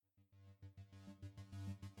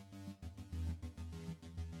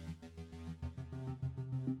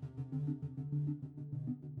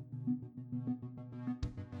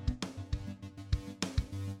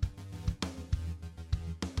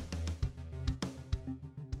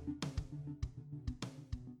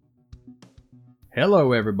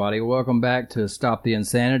Hello, everybody. Welcome back to Stop the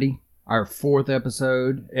Insanity, our 4th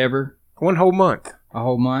episode ever. One whole month. A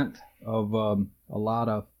whole month of a lot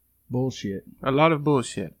of bullshit. A lot of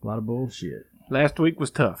bullshit. A lot of bullshit. Last week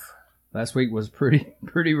was tough. Last week was pretty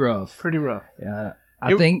rough. Pretty rough. Yeah,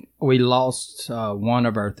 I think we lost one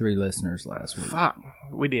of our 3 listeners last week. Fuck,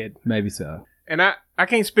 we did. Maybe so. And I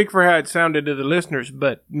can't speak for how it sounded to the listeners,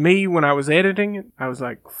 but me, when I was editing it, I was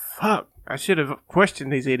like, fuck, I should have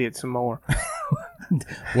questioned these idiots some more.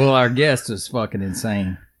 Well, our guest is fucking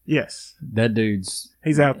insane. Yes. That dude's...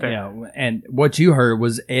 He's out there. Yeah, and what you heard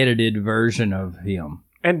was edited version of him.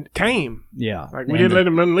 And tame. Yeah. Like, we didn't let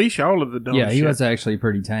him unleash all of the dumb shit. Yeah, he was actually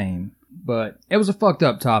pretty tame. But it was a fucked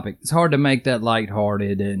up topic. It's hard to make that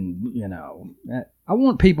lighthearted and, you know... I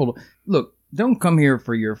want people to... Look, don't come here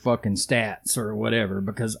for your fucking stats or whatever,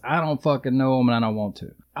 because I don't fucking know them and I don't want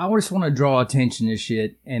to. I just want to draw attention to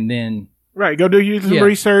shit and then... Right, go do some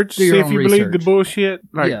research, see if you believe the bullshit.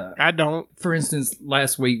 Like, I don't. For instance,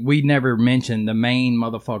 last week, we never mentioned the main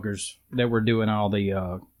motherfuckers that were doing all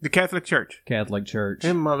the Catholic Church. Catholic Church.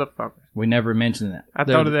 Them motherfuckers. We never mentioned that. I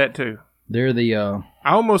thought of that, too. They're the... I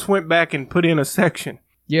almost went back and put in a section.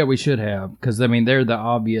 Yeah, we should have, because, I mean, they're the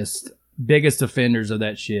obvious, biggest offenders of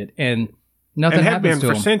that shit, and nothing happens to them. And have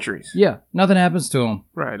been for centuries. Yeah, nothing happens to them.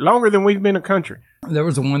 Right, longer than we've been a country. There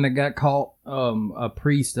was one that got caught, a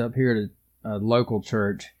priest up here at a local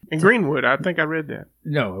church. In Greenwood, I think I read that.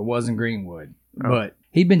 No, it wasn't Greenwood. Oh. But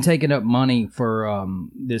he'd been taking up money for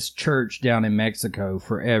this church down in Mexico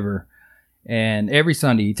forever. And every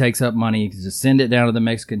Sunday he takes up money to send it down to the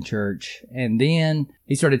Mexican church. And then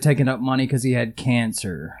he started taking up money because he had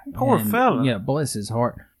cancer. Poor fella. Yeah, bless his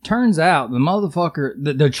heart. Turns out the motherfucker,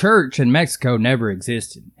 the church in Mexico never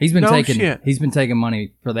existed. He's been taking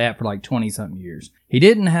money for that for like 20-something years. He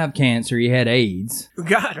didn't have cancer. He had AIDS.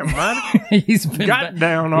 God almighty. He's been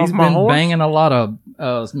banging a lot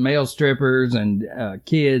of male strippers and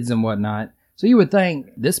kids and whatnot. So you would think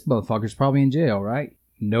this motherfucker's probably in jail, right?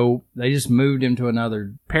 Nope. They just moved him to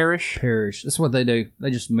another parish. That's what they do. They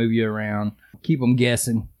just move you around, keep them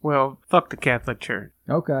guessing. Well, fuck the Catholic Church.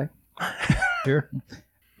 Okay. Sure.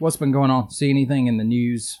 What's been going on? See anything in the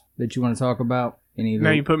news that you want to talk about? Now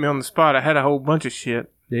you put me on the spot. I had a whole bunch of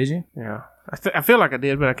shit. Did you? Yeah. I feel like I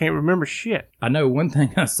did, but I can't remember shit. I know one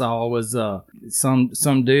thing I saw was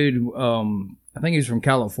some dude, I think he was from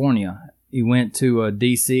California. He went to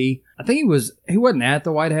D.C. I think he wasn't at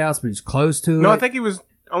the White House, but he was close to it. No, I think he was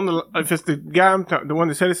on if it's the guy, the one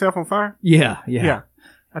that set himself on fire? Yeah.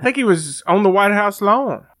 I think he was on the White House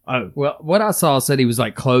lawn. Oh, well, what I saw said he was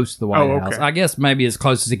like close to the White House. I guess maybe as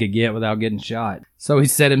close as he could get without getting shot. So he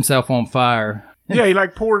set himself on fire. Yeah, he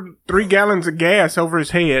like poured 3 gallons of gas over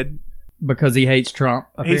his head. Because he hates Trump.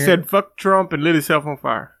 He said, fuck Trump, and lit himself on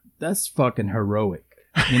fire. That's fucking heroic.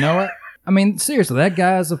 You know what? I mean, seriously, that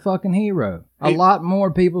guy's a fucking hero. A lot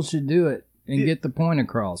more people should do it and get the point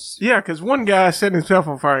across. Yeah, because one guy setting himself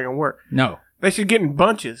on fire ain't gonna work. No. They should get in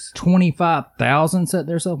bunches. 25,000 set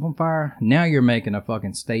themselves on fire. Now you're making a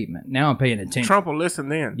fucking statement. Now I'm paying attention. Trump will listen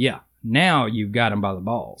then. Yeah. Now you've got him by the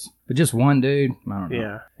balls. But just one dude, I don't know.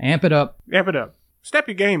 Yeah. Amp it up. Amp it up. Step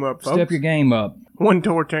your game up, folks. Step your game up. One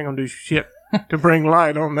torch ain't gonna do shit to bring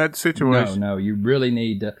light on that situation. No, you really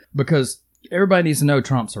need to. Because everybody needs to know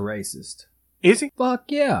Trump's a racist. Is he? Fuck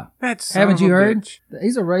yeah. Haven't you heard? Bitch.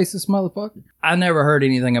 He's a racist motherfucker. I never heard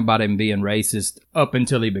anything about him being racist up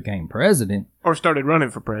until he became president. Or started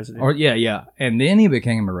running for president. Or yeah. And then he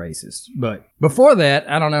became a racist. But before that,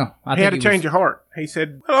 I don't know. He had to change of heart. He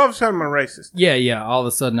said, well, all of a sudden I'm a racist. Yeah. All of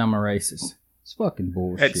a sudden I'm a racist. It's fucking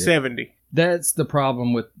bullshit. At 70. That's the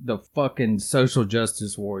problem with the fucking social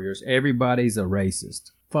justice warriors. Everybody's a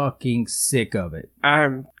racist. Fucking sick of it.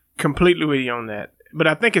 I'm completely with you on that. But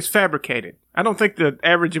I think it's fabricated. I don't think the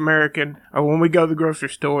average American, or when we go to the grocery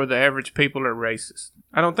store, the average people are racist.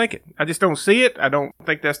 I don't think it. I just don't see it. I don't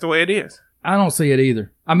think that's the way it is. I don't see it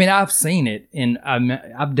either. I mean, I've seen it, and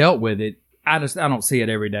I've dealt with it. I don't see it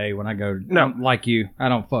every day when I go. No. Like you. I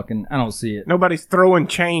don't see it. Nobody's throwing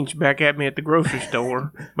change back at me at the grocery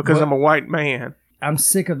store because I'm a white man. I'm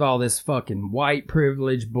sick of all this fucking white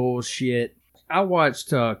privilege bullshit. I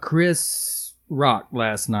watched Chris Rock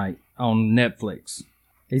last night on Netflix.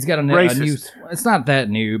 He's got a new... It's not that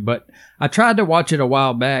new, but I tried to watch it a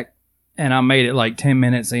while back, and I made it like 10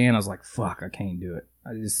 minutes in. I was like, fuck, I can't do it.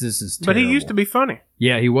 This is terrible. But he used to be funny.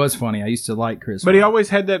 Yeah, he was funny. I used to like Chris But Rock. He always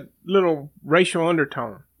had that little racial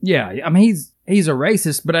undertone. Yeah, I mean, he's a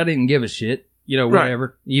racist, but I didn't give a shit. You know,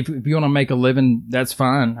 whatever. Right. If you want to make a living, that's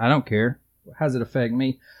fine. I don't care. How does it affect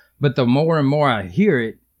me? But the more and more I hear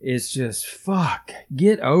it, it's just, fuck,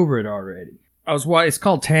 get over it already. It's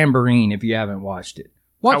called Tambourine if you haven't watched it.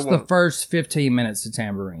 Watch the first 15 minutes of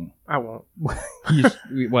Tambourine. I won't.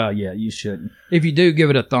 Well, yeah, you shouldn't. If you do, give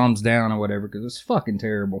it a thumbs down or whatever, because it's fucking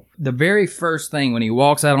terrible. The very first thing when he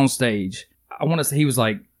walks out on stage, I want to say he was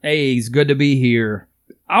like, "Hey, it's good to be here.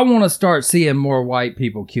 I want to start seeing more white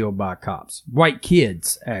people killed by cops. White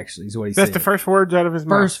kids, actually, is what he said. That's the first words out of his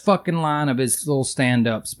mouth. First fucking line of his little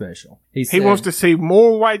stand-up special. He wants to see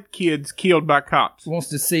more white kids killed by cops. Wants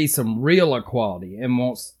to see some real equality and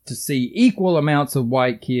wants to see equal amounts of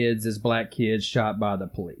white kids as black kids shot by the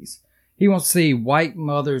police. He wants to see white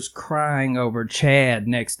mothers crying over Chad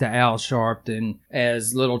next to Al Sharpton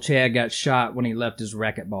as little Chad got shot when he left his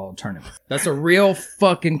racquetball tournament. That's a real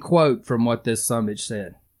fucking quote from what this summit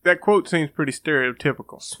said. That quote seems pretty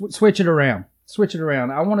stereotypical. Switch it around. Switch it around.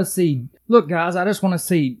 I want to see... Look, guys, I just want to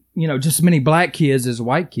see, just as many black kids as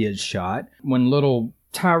white kids shot. When little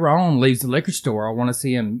Tyrone leaves the liquor store, I want to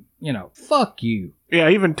see him, fuck you. Yeah,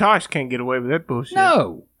 even Tosh can't get away with that bullshit.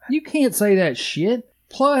 No, you can't say that shit.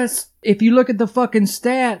 Plus, if you look at the fucking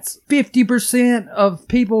stats, 50% of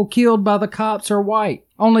people killed by the cops are white.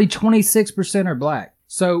 Only 26% are black.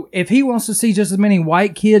 So if he wants to see just as many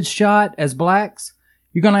white kids shot as blacks,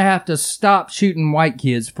 you're going to have to stop shooting white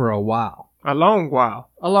kids for a while. A long while.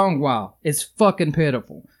 A long while. It's fucking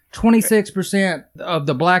pitiful. 26% of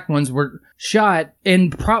the black ones were shot,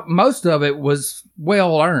 and most of it was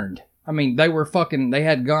well earned. I mean, they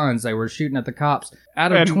had guns. They were shooting at the cops.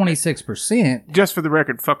 Out of 26%. Just for the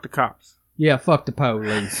record, fuck the cops. Yeah, fuck the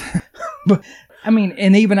police. But, I mean,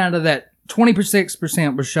 and even out of that,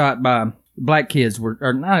 26% were shot by black kids.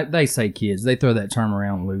 Or not, they say kids. They throw that term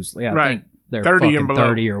around loosely. I think they're 30 fucking and below.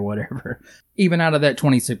 30 or whatever. Even out of that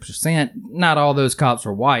 26%, not all those cops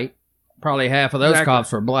were white. Probably half of those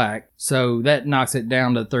cops were black. So that knocks it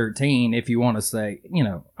down to 13 if you want to say,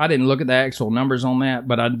 I didn't look at the actual numbers on that,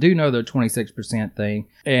 but I do know the 26% thing.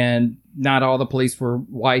 And not all the police were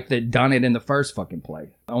white that done it in the first fucking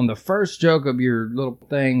play. On the first joke of your little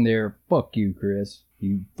thing there, fuck you, Chris.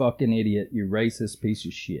 You fucking idiot. You racist piece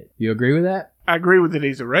of shit. You agree with that? I agree with it.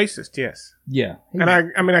 He's a racist, yes. Yeah. And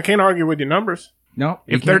I can't argue with your numbers. No.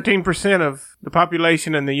 If 13% of the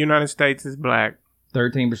population in the United States is black.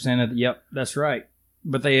 13% yep, that's right.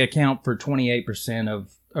 But they account for 28%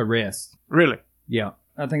 of arrests. Really? Yeah.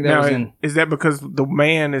 I think that was in... Is that because the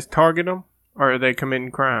man is targeting them? Or are they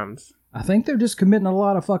committing crimes? I think they're just committing a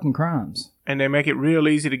lot of fucking crimes. And they make it real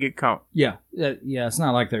easy to get caught. Yeah. Yeah, it's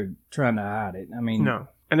not like they're trying to hide it. I mean... No.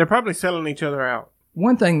 And they're probably selling each other out.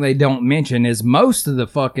 One thing they don't mention is most of the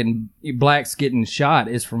fucking blacks getting shot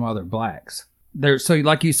is from other blacks. So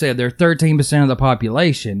like you said, they're 13% of the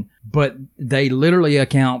population, but they literally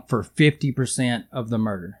account for 50% of the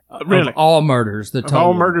murder. Really? Of all murders. Of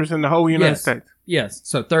all murders in the whole United States? Yes.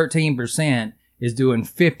 So 13% is doing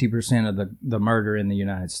 50% of the murder in the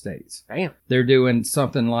United States. Damn. They're doing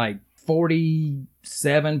something like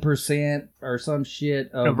 47% or some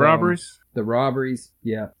shit of robberies? The robberies,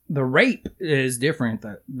 yeah. The rape is different.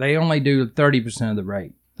 They only do 30% of the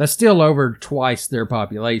rape. That's still over twice their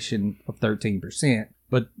population of 13%.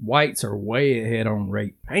 But whites are way ahead on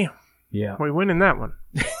rape. Damn. Yeah. We winning that one.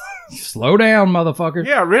 Slow down, motherfucker.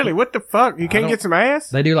 Yeah, really? What the fuck? You can't get some ass?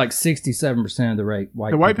 They do like 67% of the rape.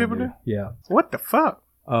 The white people do? Yeah. What the fuck?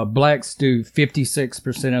 Blacks do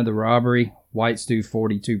 56% of the robbery. Whites do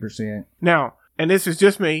 42%. Now, and this is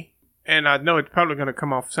just me, and I know it's probably going to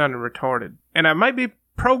come off sounding retarded. And I might be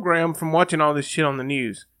programmed from watching all this shit on the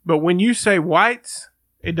news. But when you say whites...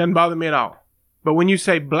 It doesn't bother me at all. But when you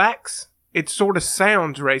say blacks, it sort of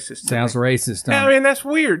sounds racist. Sounds racist. I mean, that's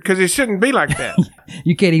weird because it shouldn't be like that.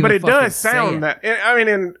 You can't even. But it does sound that. I mean,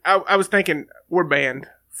 and I was thinking we're banned.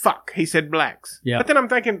 Fuck, he said blacks. Yeah. But then I'm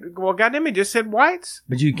thinking, well, goddamn, he just said whites.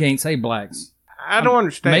 But you can't say blacks. I don't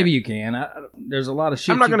understand. Maybe you can. There's a lot of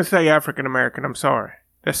shit. I'm not going to say African American. I'm sorry.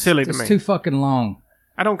 That's silly to me. It's too fucking long.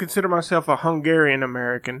 I don't consider myself a Hungarian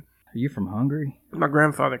American. Are you from Hungary? My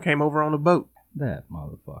grandfather came over on a boat. That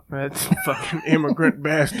motherfucker. That's a fucking immigrant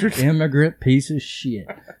bastard. Immigrant piece of shit.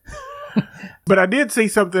 But I did see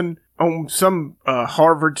something on some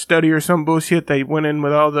Harvard study or some bullshit. They went in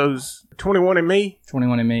with all those 21andMe.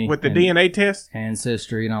 21andMe. With the DNA test.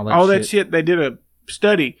 Ancestry and all that shit. All that shit. They did a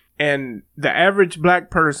study, and the average black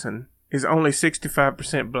person is only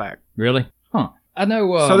 65% black. Really? Huh. I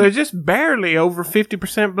know. So they're just barely over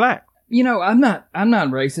 50% black. I'm not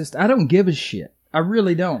racist. I don't give a shit. I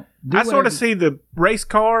really don't. I sort of see the race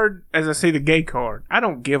card as I see the gay card. I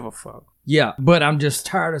don't give a fuck. Yeah, but I'm just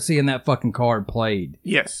tired of seeing that fucking card played.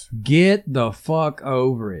 Yes. Get the fuck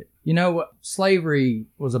over it. You know what? Slavery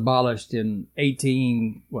was abolished in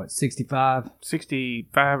 65?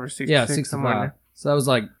 65 or 66. Yeah, 65. So that was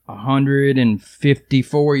like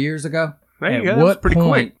 154 years ago. There you go. That was pretty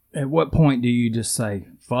quick. At what point do you just say,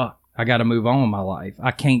 fuck, I got to move on with my life?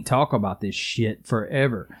 I can't talk about this shit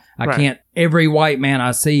forever. I can't. Every white man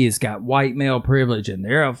I see has got white male privilege and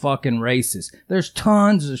they're a fucking racist. There's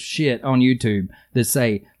tons of shit on YouTube that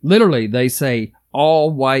say, literally, they say,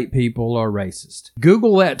 all white people are racist.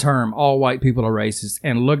 Google that term, all white people are racist,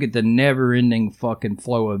 and look at the never-ending fucking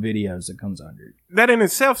flow of videos that comes under it. That in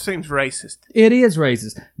itself seems racist. It is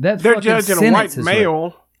racist. They're judging a white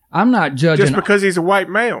male. I'm not judging. Just because he's a white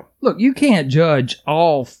male. Look, you can't judge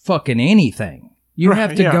all fucking anything. You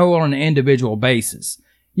have to go on an individual basis.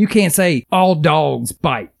 You can't say all dogs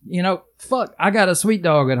bite. You know, fuck, I got a sweet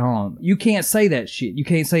dog at home. You can't say that shit. You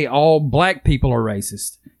can't say all black people are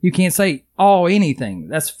racist. You can't say all anything.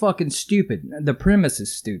 That's fucking stupid. The premise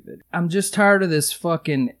is stupid. I'm just tired of this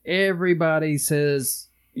fucking everybody says,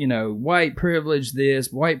 you know, white privilege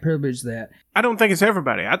this, white privilege that. I don't think it's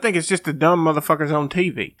everybody. I think it's just the dumb motherfuckers on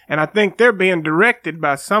TV. And I think they're being directed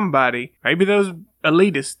by somebody, maybe those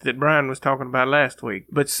elitists that Brian was talking about last week.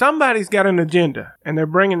 But somebody's got an agenda, and they're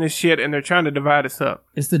bringing this shit, and they're trying to divide us up.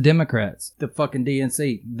 It's the Democrats, the fucking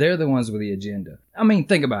DNC. They're the ones with the agenda. I mean,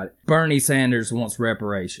 think about it. Bernie Sanders wants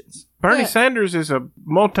reparations. Bernie Sanders is a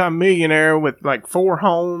multimillionaire with like 4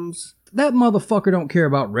 homes. That motherfucker don't care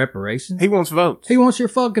about reparations. He wants votes. He wants your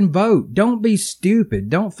fucking vote. Don't be stupid.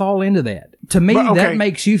 Don't fall into that. To me, that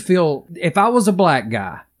makes you feel, if I was a black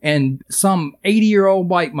guy and some 80-year-old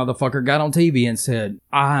white motherfucker got on TV and said,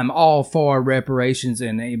 I'm all for reparations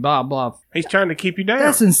and blah, blah. He's trying to keep you down.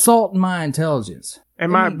 That's insulting my intelligence.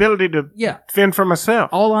 And my ability to fend for myself.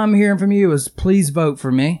 All I'm hearing from you is, please vote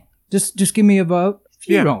for me. Just give me a vote.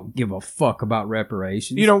 You don't give a fuck about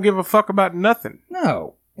reparations. You don't give a fuck about nothing.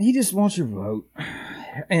 No. He just wants your vote.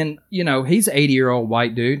 And, you know, he's an 80-year-old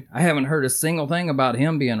white dude. I haven't heard a single thing about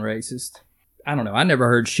him being racist. I don't know. I never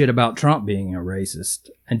heard shit about Trump being a racist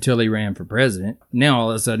until he ran for president. Now, all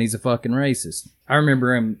of a sudden, he's a fucking racist. I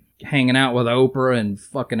remember him hanging out with Oprah and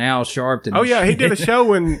fucking Al Sharpton. Oh, yeah. He did a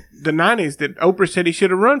show in the 90s that Oprah said he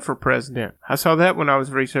should have run for president. I saw that when I was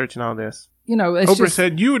researching all this. You know, Oprah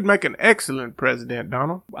said, you would make an excellent president,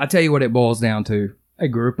 Donald. I tell you what it boils down to. A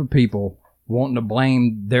group of people wanting to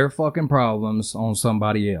blame their fucking problems on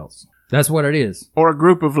somebody else. That's what it is. Or a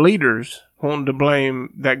group of leaders wanting to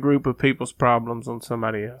blame that group of people's problems on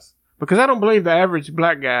somebody else. Because I don't believe the average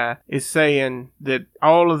black guy is saying that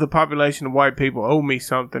all of the population of white people owe me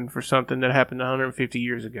something for something that happened 150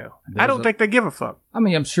 years ago. I don't think they give a fuck. I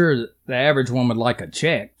mean, I'm sure that the average one would like a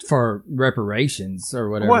check for reparations or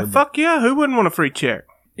whatever. Well, fuck yeah. Who wouldn't want a free check?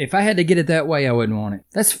 If I had to get it that way, I wouldn't want it.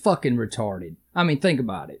 That's fucking retarded. I mean, think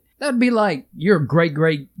about it. That'd be like your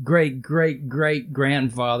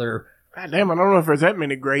great-great-great-great-great-grandfather. God damn, I don't know if there's that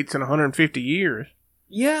many greats in 150 years.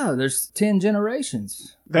 Yeah, there's 10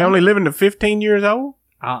 generations. They only living to 15 years old?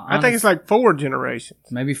 I think it's like 4 generations.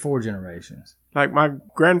 Maybe 4 generations. Like my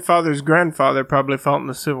grandfather's grandfather probably fought in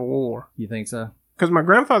the Civil War. You think so? Because my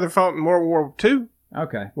grandfather fought in World War II.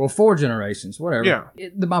 Okay. Well, 4 generations, whatever. Yeah.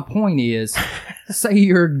 My point is, say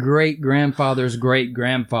your great-grandfather's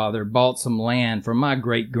great-grandfather bought some land from my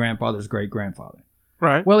great-grandfather's great-grandfather.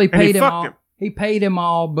 Right. Well, he paid him all. He paid him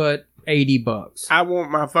all but $80. I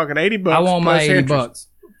want my fucking $80. I want my $80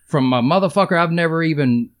 from a motherfucker I've never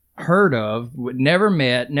even heard of, never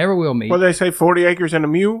met, never will meet. Well, they say 40 acres and a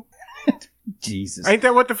mule. Jesus. Ain't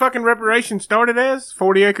that what the fucking reparation started as?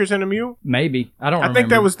 40 acres and a mule? Maybe. I don't remember. I think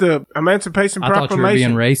that was the Emancipation Proclamation. I thought you were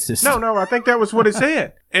being racist. No, I think that was what it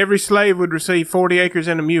said. Every slave would receive 40 acres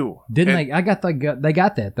and a mule. Didn't they? They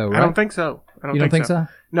got that though, right? I don't think so. You don't think so?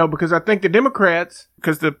 No, because I think the Democrats,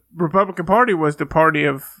 because the Republican Party was the party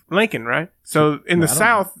of Lincoln, right? So in the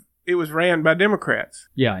South, it was ran by Democrats.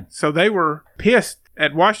 Yeah. So they were pissed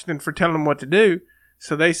at Washington for telling them what to do.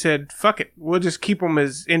 So they said, fuck it. We'll just keep them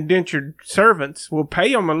as indentured servants. We'll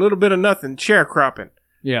pay them a little bit of nothing, sharecropping.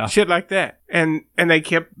 Yeah. Shit like that. And they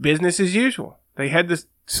kept business as usual. They had the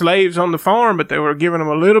slaves on the farm, but they were giving them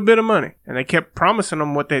a little bit of money. And they kept promising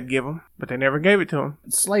them what they'd give them, but they never gave it to them.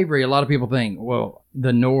 Slavery, a lot of people think, well,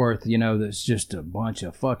 the North, you know, that's just a bunch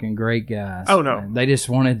of fucking great guys. Oh, no. And they just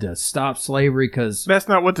wanted to stop slavery because... That's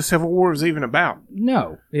not what the Civil War was even about.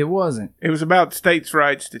 No, it wasn't. It was about states'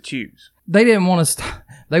 rights to choose. They didn't want to stop...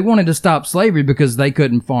 They wanted to stop slavery because they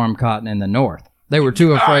couldn't farm cotton in the North. They were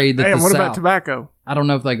too afraid that the South... what about tobacco? I don't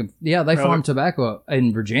know if they could... Yeah, they farm tobacco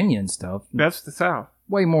in Virginia and stuff. That's the South.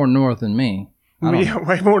 Way more north than me. Yeah,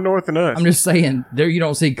 way more north than us. I'm just saying, there you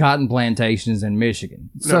don't see cotton plantations in Michigan.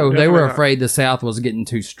 So they were afraid the South was getting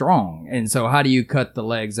too strong. And so how do you cut the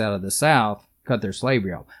legs out of the South, cut their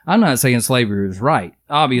slavery off? I'm not saying slavery was right.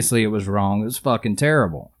 Obviously it was wrong. It was fucking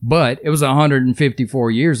terrible. But it was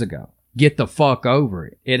 154 years ago. Get the fuck over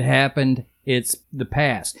it. It happened It's the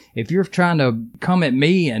past. If you're trying to come at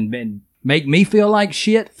me and make me feel like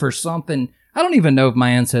shit for something, I don't even know if my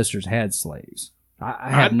ancestors had slaves. I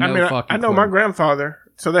have no fucking I know clue. my grandfather,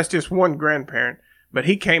 so that's just one grandparent, but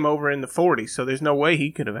he came over in the 40s, so there's no way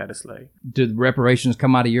he could have had a slave. Did reparations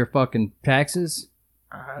come out of your fucking taxes?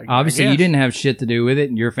 Obviously, you didn't have shit to do with it,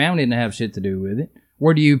 and your family didn't have shit to do with it.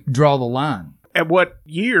 Where do you draw the line? At what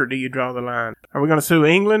year do you draw the line? Are we going to sue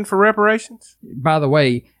England for reparations? By the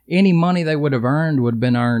way, any money they would have earned would have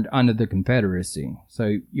been earned under the Confederacy.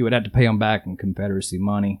 So you would have to pay them back in Confederacy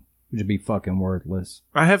money, which would be fucking worthless.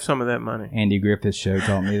 I have some of that money. Andy Griffith's show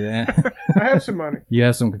taught me that. I have some money. You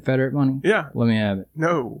have some Confederate money? Yeah. Let me have it.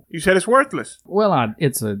 No. You said it's worthless. Well,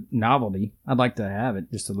 it's a novelty. I'd like to have it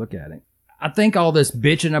just to look at it. I think all this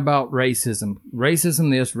bitching about racism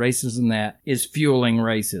this, racism that, is fueling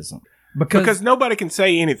racism. Because nobody can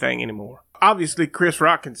say anything anymore. Obviously, Chris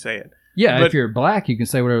Rock can say it. Yeah, but if you're black, you can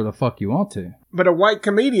say whatever the fuck you want to. But a white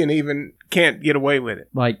comedian even can't get away with it.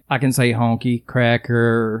 Like, I can say honky,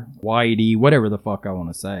 cracker, whitey, whatever the fuck I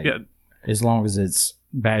want to say. Yeah. As long as it's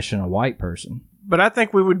bashing a white person. But I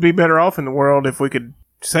think we would be better off in the world if we could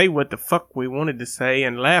say what the fuck we wanted to say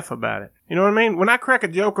and laugh about it. You know what I mean? When I crack a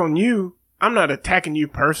joke on you, I'm not attacking you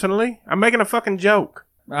personally. I'm making a fucking joke.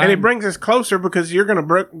 And it brings us closer because you're going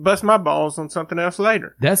to bust my balls on something else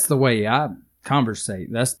later. That's the way I conversate.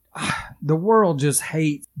 The world just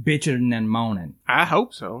hates bitching and moaning. I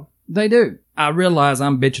hope so. They do. I realize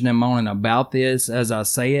I'm bitching and moaning about this as I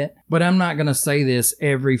say it, but I'm not going to say this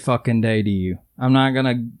every fucking day to you. I'm not going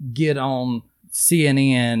to get on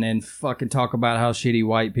CNN and fucking talk about how shitty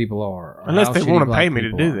white people are. Unless they want to pay me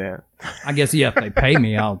to do that. I guess, yeah, if they pay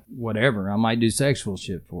me, I'll whatever. I might do sexual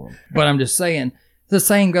shit for them. But I'm just saying, the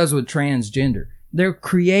same goes with transgender. They're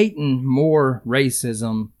creating more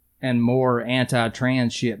racism and more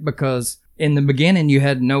anti-trans shit because in the beginning you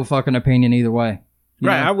had no fucking opinion either way.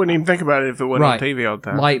 Right, I wouldn't even think about it if it wasn't on TV all the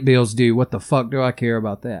time. Light bills do. What the fuck do I care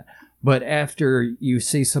about that? But after you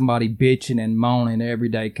see somebody bitching and moaning every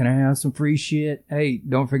day, can I have some free shit? Hey,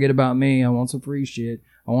 don't forget about me. I want some free shit.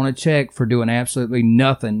 I want a check for doing absolutely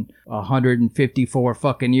nothing 154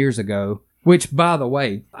 fucking years ago. Which, by the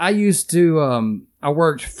way, I used to, I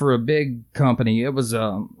worked for a big company. It was,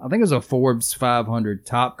 I think it was a Forbes 500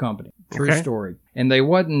 top company. True story. And they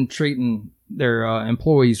wasn't treating their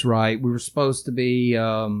employees right. We were supposed to be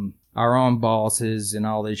our own bosses and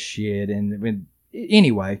all this shit. And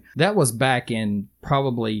anyway, that was back in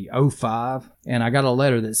probably 2005. And I got a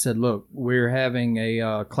letter that said, look, we're having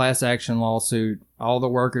a class action lawsuit. All the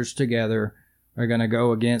workers together are going to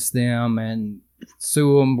go against them and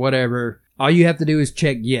sue them, whatever. All you have to do is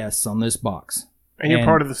check yes on this box. And you're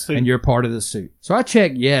part of the suit. And you're part of the suit. So I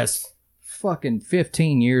checked yes fucking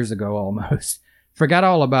 15 years ago almost. Forgot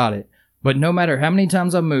all about it. But no matter how many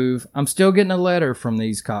times I move, I'm still getting a letter from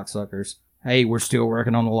these cocksuckers. Hey, we're still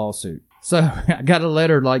working on the lawsuit. So I got a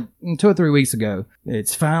letter like 2 or 3 weeks ago.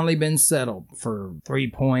 It's finally been settled for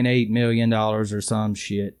 $3.8 million or some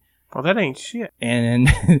shit. Well, that ain't shit. And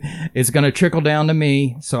it's going to trickle down to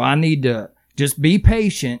me. So I need to just be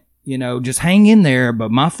patient. You know, just hang in there,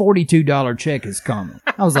 but my $42 check is coming.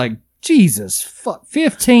 I was like, Jesus, fuck,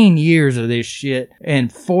 15 years of this shit,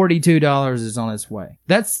 and $42 is on its way.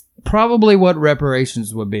 That's probably what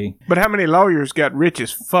reparations would be. But how many lawyers got rich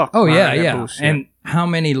as fuck? Oh, yeah. Bullshit? And how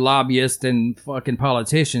many lobbyists and fucking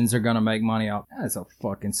politicians are going to make money off? That's a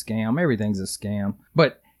fucking scam. Everything's a scam.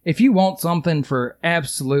 But if you want something for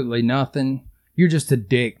absolutely nothing, you're just a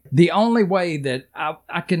dick. The only way that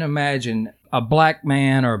I can imagine a black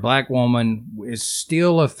man or a black woman is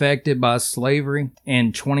still affected by slavery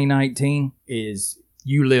in 2019 is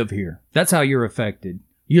you live here. That's how you're affected.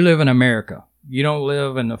 You live in America. You don't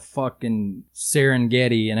live in the fucking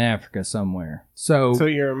Serengeti in Africa somewhere. So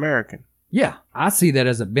you're American. Yeah, I see that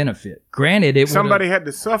as a benefit. Granted, somebody had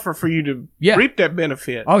to suffer for you to reap that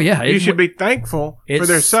benefit. Oh, yeah. You should be thankful for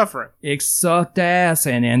their suffering. It sucked ass,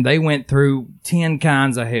 and they went through 10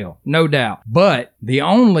 kinds of hell. No doubt. But the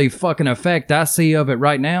only fucking effect I see of it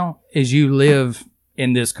right now is you live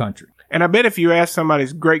in this country. And I bet if you ask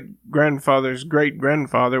somebody's great-grandfather's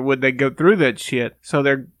great-grandfather, would they go through that shit so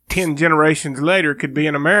their 10 generations later could be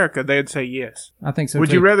in America, they'd say yes. I think so,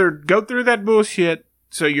 Would you rather go through that bullshit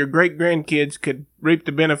so your great-grandkids could reap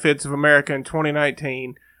the benefits of America in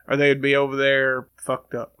 2019, or they would be over there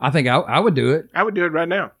fucked up? I think I would do it. I would do it right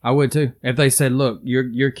now. I would too. If they said, look,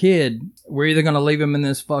 your kid, we're either going to leave him in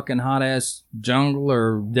this fucking hot-ass jungle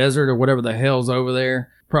or desert or whatever the hell's over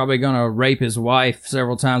there, probably going to rape his wife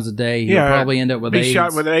several times a day. He'll probably end up with AIDS. Be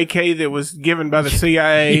shot with an AK that was given by the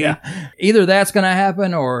CIA. Yeah. Either that's going to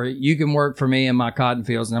happen or you can work for me in my cotton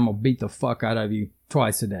fields and I'm going to beat the fuck out of you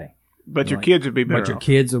twice a day. But your kids will be better. But your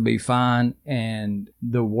kids will be fine, and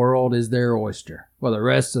the world is their oyster for the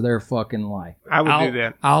rest of their fucking life. I'll do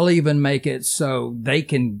that. I'll even make it so they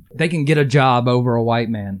can get a job over a white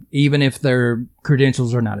man, even if their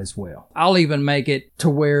credentials are not as well. I'll even make it to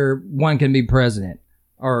where one can be president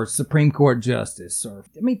or Supreme Court justice.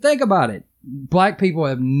 Think about it. Black people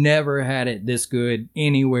have never had it this good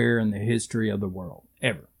anywhere in the history of the world,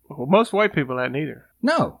 ever. Well, most white people hadn't either.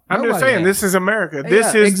 No. I'm just saying, this is America.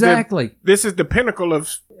 This is this is the pinnacle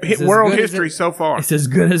of world history so far. It's as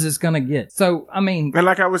good as it's going to get. So, And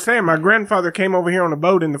like I was saying, my grandfather came over here on a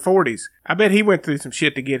boat in the 40s. I bet he went through some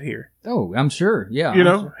shit to get here. Oh, I'm sure. Yeah.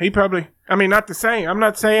 Sure. He probably, not the same. I'm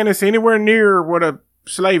not saying it's anywhere near what a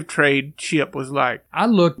slave trade ship was like. I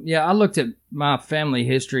looked at my family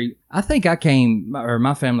history. I think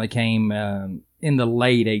my family came in the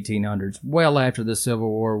late 1800s, well after the Civil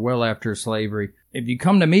War, well after slavery. If you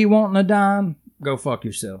come to me wanting a dime, go fuck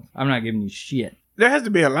yourself. I'm not giving you shit. There has to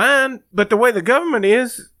be a line, but the way the government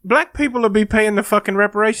is, black people will be paying the fucking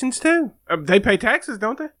reparations too. They pay taxes,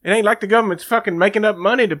 don't they? It ain't like the government's fucking making up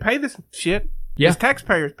money to pay this shit. Yeah. It's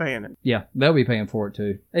taxpayers paying it. Yeah, they'll be paying for it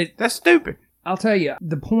too. That's stupid. I'll tell you,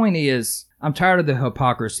 the point is, I'm tired of the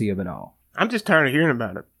hypocrisy of it all. I'm just tired of hearing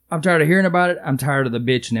about it. I'm tired of hearing about it. I'm tired of the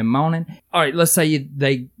bitching and moaning. All right, let's say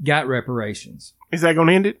they got reparations. Is that going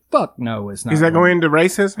to end it? Fuck no, it's not. Is that going to end the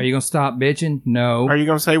racism? Are you going to stop bitching? No. Are you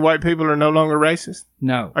going to say white people are no longer racist?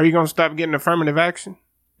 No. Are you going to stop getting affirmative action?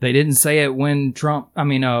 They didn't say it when when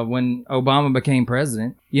Obama became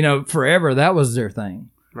president. Forever that was their thing.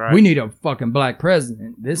 Right. We need a fucking black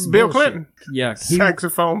president. This is Bill bullshit. Clinton. Yeah.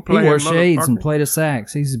 Saxophone player. He wore shades and played a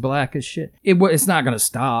sax. He's black as shit. It's not going to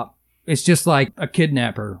stop. It's just like a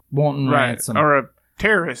kidnapper wanting ransom. Or a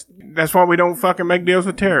terrorist. That's why we don't fucking make deals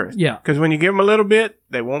with terrorists. Yeah. Because when you give them a little bit,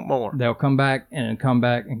 they want more. They'll come back and come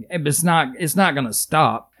back. But it's not going to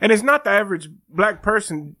stop. And it's not the average black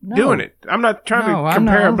person doing it. I'm not trying to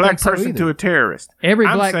compare a black person to a terrorist. Every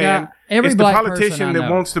black politician that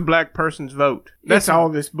wants the black person's vote. That's all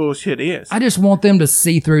this bullshit is. I just want them to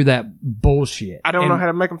see through that bullshit. I don't know how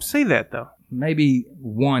to make them see that, though. Maybe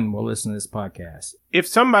one will listen to this podcast. If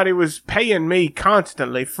somebody was paying me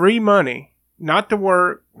constantly free money, not to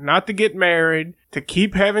work, not to get married, to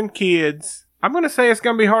keep having kids, I'm going to say it's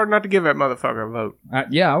going to be hard not to give that motherfucker a vote.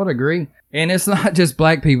 Yeah, I would agree. And it's not just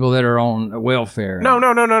black people that are on welfare. No.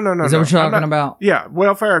 Is that what you're talking about? Yeah,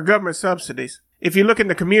 welfare or government subsidies. If you look in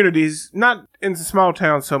the communities, not in the small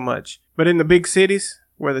towns so much, but in the big cities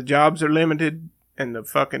where the jobs are limited and the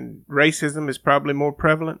fucking racism is probably more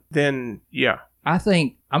prevalent, then yeah. I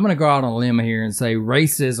think I'm going to go out on a limb here and say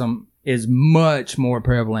racism is much more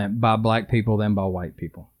prevalent by black people than by white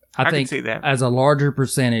people. I think can see that. As a larger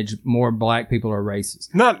percentage, more black people are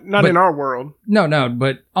racist. Not in our world. No,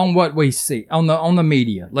 but on what we see on the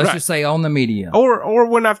media. Let's just say on the media. Or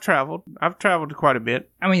when I've traveled quite a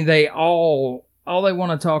bit. They all they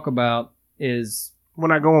want to talk about is when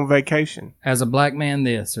I go on vacation. As a black man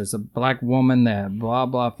this, as a black woman that, blah,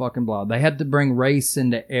 blah, fucking blah. They had to bring race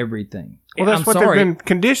into everything. Well, that's what they've been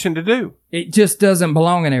conditioned to do. It just doesn't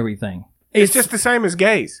belong in everything. It's just the same as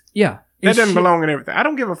gays. Yeah. That doesn't belong in everything. I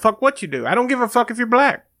don't give a fuck what you do. I don't give a fuck if you're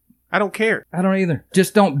black. I don't care. I don't either.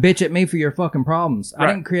 Just don't bitch at me for your fucking problems. Right.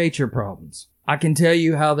 I didn't create your problems. I can tell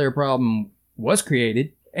you how their problem was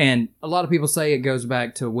created. And a lot of people say it goes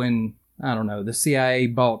back to when, I don't know, the CIA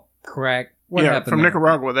bought crack. What happened from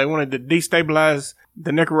Nicaragua. They wanted to destabilize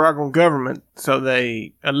the Nicaraguan government, so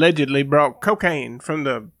they allegedly brought cocaine from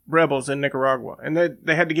the rebels in Nicaragua. And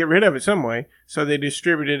they had to get rid of it some way, so they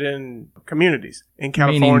distributed it in communities in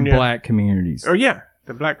California. Meaning black communities. Or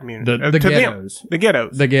the black community. The ghettos. The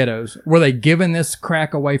ghettos. The ghettos. Were they giving this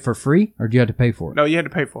crack away for free, or did you have to pay for it? No, you had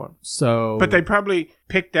to pay for it. So, but they probably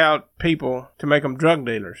picked out people to make them drug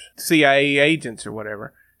dealers, CIA agents or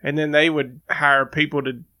whatever, and then they would hire people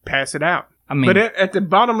to pass it out. But at the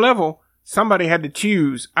bottom level, somebody had to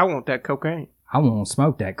choose, I want that cocaine. I want to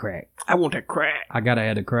smoke that crack. I want that crack. I got to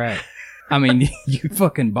have the crack. You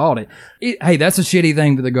fucking bought it. Hey, that's a shitty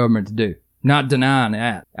thing for the government to do. Not denying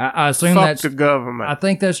that. I assume that's the government. I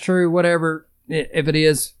think that's true. Whatever. If it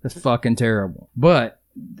is, it's fucking terrible. But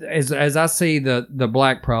as I see the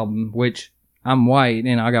black problem, which I'm white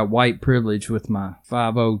and I got white privilege with my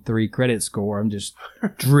 503 credit score. I'm just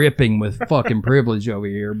dripping with fucking privilege over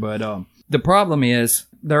here. But the problem is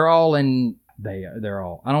they're all I don't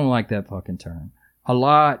like that fucking term. A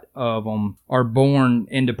lot of them are born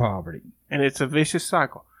into poverty. And it's a vicious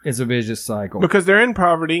cycle. It's a vicious cycle. Because they're in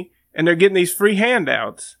poverty and they're getting these free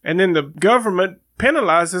handouts. And then the government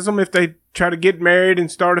penalizes them if they try to get married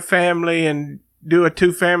and start a family and do a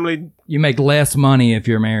 2-family. You make less money if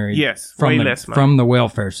you're married. Yes, way less money. From the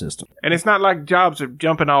welfare system. And it's not like jobs are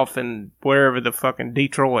jumping off in wherever the fucking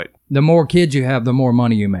Detroit. The more kids you have, the more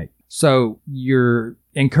money you make. So you're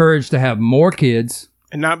encouraged to have more kids.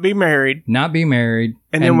 And not be married. And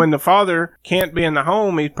then when the father can't be in the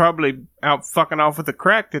home, he's probably out fucking off with the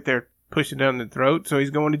crack that they're pushing down the throat, so he's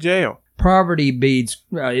going to jail. Poverty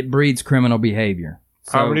breeds criminal behavior.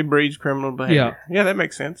 Poverty breeds criminal behavior. Yeah, that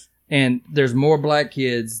makes sense. And there's more black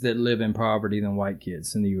kids that live in poverty than white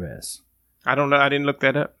kids in the U.S. I don't know. I didn't look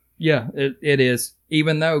that up. Yeah, it is.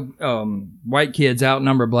 Even though white kids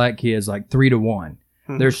outnumber black kids like 3-1,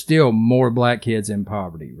 there's still more black kids in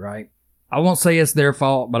poverty, right? I won't say it's their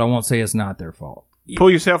fault, but I won't say it's not their fault.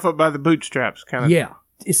 Pull yourself up by the bootstraps, kind of. Yeah.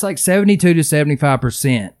 It's like 72 to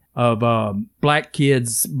 75% of black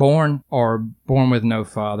kids born are born with no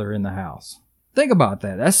father in the house. Think about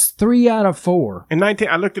that. That's 3 out of 4.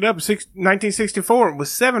 I looked it up. 1964, it was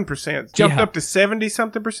 7%. Jumped up to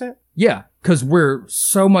 70-something percent. Yeah, because we're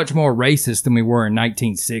so much more racist than we were in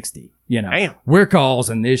 1960. You know, damn. We're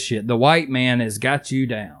causing this shit. The white man has got you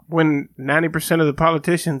down. When 90% of the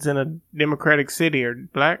politicians in a democratic city are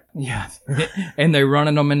black. Yeah, and they're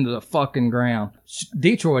running them into the fucking ground.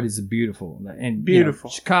 Detroit is beautiful. And beautiful.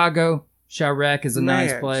 You know, Chicago, Chirac is a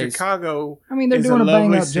nice place. Chicago. I mean, they're doing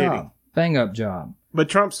a bang up job. But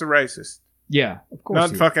Trump's the racist. Yeah, of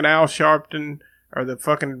course. Not fucking Al Sharpton or the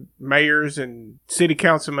fucking mayors and city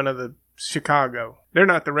councilmen of the Chicago. They're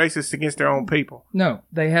not the racists against their own people. No,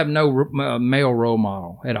 they have no male role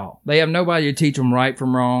model at all. They have nobody to teach them right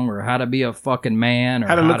from wrong or how to be a fucking man. Or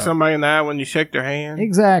how to look somebody in the eye when you shake their hand.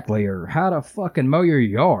 Exactly, or how to fucking mow your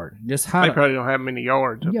yard. Just how they probably don't have many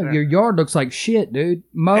yards up there. Your yard looks like shit, dude.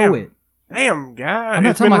 Mow it. Damn, guy. I'm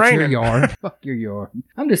not talking about your yard. Fuck your yard.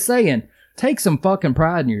 I'm just saying, take some fucking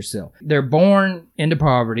pride in yourself. They're born into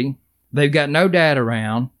poverty. They've got no dad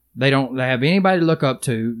around. They have anybody to look up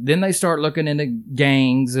to. Then they start looking into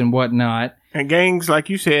gangs and whatnot. And gangs, like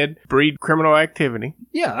you said, breed criminal activity.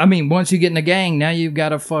 Yeah, I mean, once you get in a gang, now you've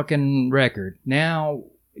got a fucking record. Now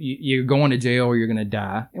you're going to jail or you're going to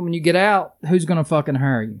die. And when you get out, who's going to fucking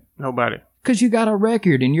hire you? Nobody. Because you got a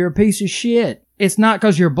record and you're a piece of shit. It's not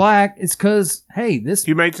because you're black. It's because, hey,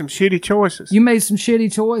 you made some shitty choices. You made some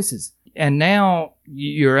shitty choices. And now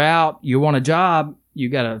you're out, you want a job, you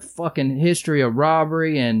got a fucking history of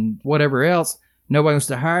robbery and whatever else. Nobody wants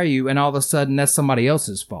to hire you, and all of a sudden that's somebody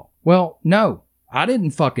else's fault. Well, no, I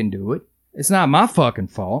didn't fucking do it. It's not my fucking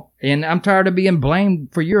fault. And I'm tired of being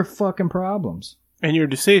blamed for your fucking problems. And your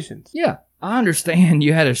decisions. Yeah. I understand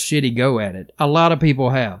you had a shitty go at it. A lot of people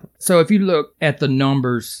have. So if you look at the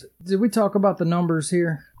numbers, did we talk about the numbers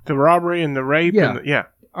here? The robbery and the rape? Yeah. Yeah.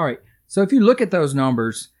 All right. So if you look at those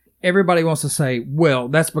numbers, everybody wants to say, well,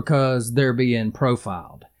 that's because they're being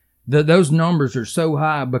profiled. Those numbers are so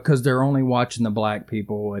high because they're only watching the black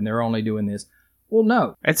people and they're only doing this. Well,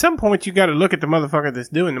 no. At some point, you got to look at the motherfucker that's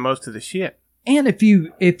doing the most of the shit. And if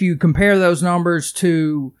you compare those numbers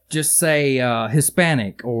to just say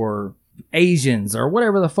Hispanic or Asians or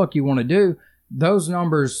whatever the fuck you want to do, those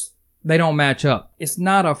numbers, they don't match up. It's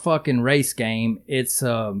not a fucking race game. It's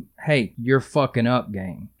hey, you're fucking up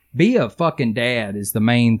game. Be a fucking dad is the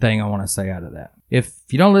main thing I want to say out of that. If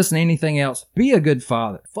you don't listen to anything else, be a good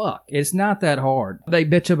father. Fuck, it's not that hard. They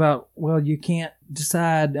bitch about, well, you can't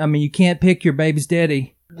decide. I mean, you can't pick your baby's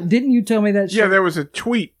daddy. Didn't you tell me that shit? Yeah, there was a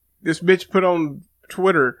tweet this bitch put on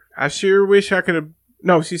Twitter. I sure wish I could have...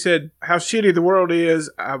 No, she said, how shitty the world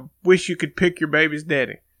is. I wish you could pick your baby's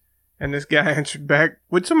daddy. And this guy answered back,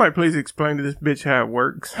 would somebody please explain to this bitch how it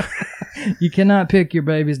works? You cannot pick your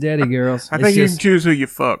baby's daddy, girls. I think you can choose who you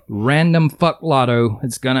fuck. Random fuck lotto.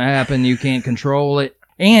 It's going to happen. You can't control it.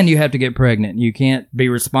 And you have to get pregnant. You can't be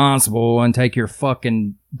responsible and take your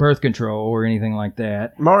fucking birth control or anything like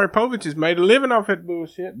that. Maury Povich has made a living off that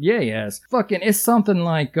bullshit. Yeah, yes. Fucking, it's something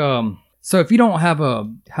like, so if you don't have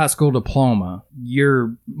a high school diploma,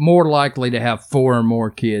 you're more likely to have 4 or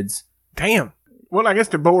more kids. Damn. Well, I guess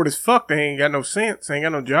they're bored as fuck. They ain't got no sense. They ain't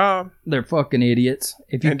got no job. They're fucking idiots.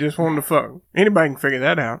 And just want to fuck. Anybody can figure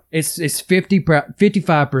that out. It's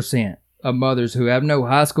 55% of mothers who have no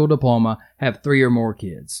high school diploma have 3 or more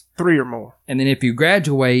kids. 3 or more. And then if you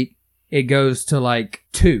graduate, it goes to like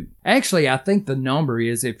 2. Actually, I think the number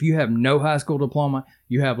is if you have no high school diploma,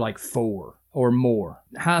 you have like 4 or more.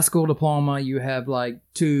 High school diploma, you have like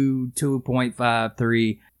 2, 2.5,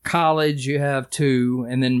 3. College, you have 2.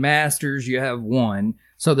 And then masters, you have 1.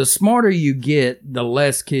 So the smarter you get, the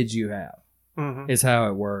less kids you have. Mm-hmm. Is how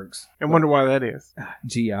it works. I wonder why that is.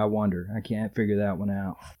 Gee, I wonder. I can't figure that one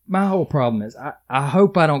out. My whole problem is I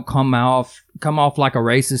hope I don't come off like a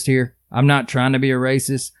racist here. I'm not trying to be a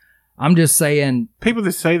racist. I'm just saying. People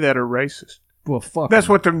that say that are racist. Well, fuck. That's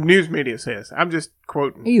what the news media says. I'm just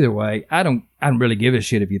quoting. Either way, I don't really give a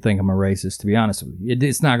shit if you think I'm a racist, to be honest with you.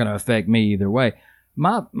 It's not going to affect me either way.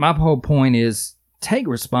 My whole point is take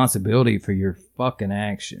responsibility for your fucking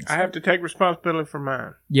actions. I have to take responsibility for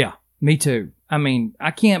mine. Yeah, me too. I mean,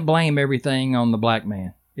 I can't blame everything on the black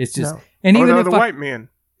man. It's just, no. and even if the white men.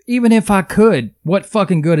 Even if I could, what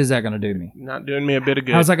fucking good is that going to do me? Not doing me a bit of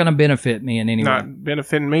good. How's that going to benefit me in any way? Not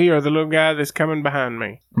benefiting me or the little guy that's coming behind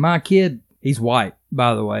me. My kid, he's white,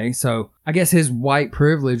 by the way. So I guess his white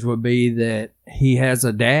privilege would be that he has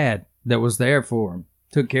a dad that was there for him,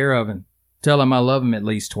 took care of him. Tell him I love him at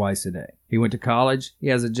least twice a day. He went to college. He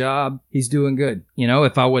has a job. He's doing good. You know,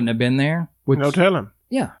 if I wouldn't have been there. No, tell him.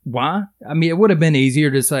 Yeah. Why? I mean, it would have been easier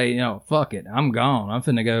to say, fuck it. I'm gone. I'm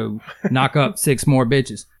finna go knock up 6 more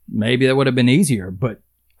bitches. Maybe that would have been easier, but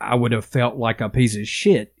I would have felt like a piece of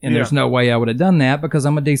shit. And there's no way I would have done that because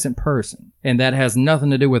I'm a decent person. And that has nothing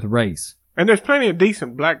to do with race. And there's plenty of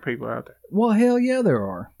decent black people out there. Well, hell yeah, there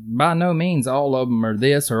are. By no means all of them are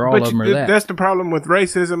this or all of them are that. That's the problem with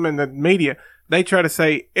racism and the media. They try to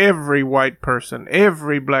say every white person,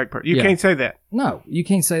 every black person. You can't say that. No, you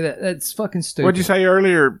can't say that. That's fucking stupid. What'd you say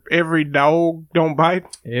earlier? Every dog don't bite?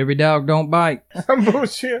 Every dog don't bite. Some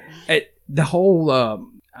bullshit. The whole,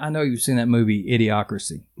 I know you've seen that movie,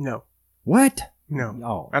 Idiocracy. No. What? No.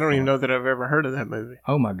 Oh, I don't even know that I've ever heard of that movie.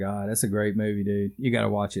 Oh my God, that's a great movie, dude. You got to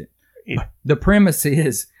watch it. Yeah. The premise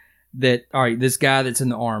is that, all right, this guy that's in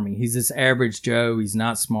the army, he's this average Joe. He's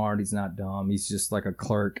not smart. He's not dumb. He's just like a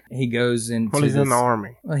clerk. He goes into Well, he's in the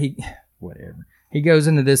army. Well, whatever. He goes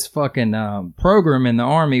into this fucking program in the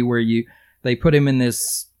army where they put him in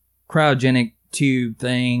this cryogenic tube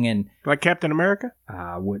thing and... Like Captain America?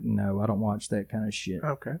 I wouldn't know. I don't watch that kind of shit.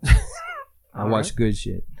 Okay. I watch good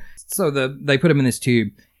shit. So they put him in this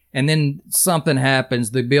tube. And then something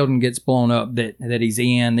happens. The building gets blown up that he's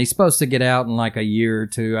in. He's supposed to get out in like a year or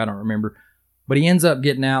two. I don't remember. But he ends up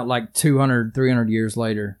getting out like 200, 300 years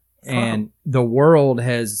later. And the world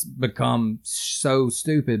has become so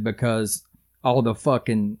stupid because all the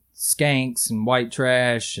fucking skanks and white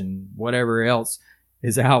trash and whatever else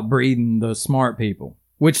is outbreeding the smart people.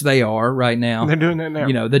 Which they are right now. They're doing that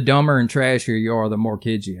now. The dumber and trashier you are, the more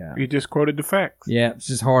kids you have. You just quoted the facts. Yeah, it's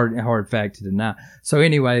just hard fact to deny. So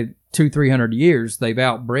anyway, 200-300 years, they've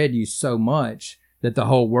outbred you so much that the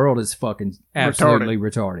whole world is fucking absolutely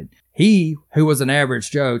retarded. He, who was an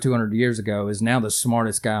average Joe 200 years ago, is now the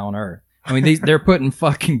smartest guy on earth. I mean, they're putting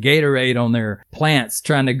fucking Gatorade on their plants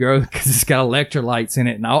trying to grow because it's got electrolytes in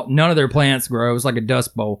it. And none of their plants grow. It's like a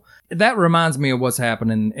dust bowl. That reminds me of what's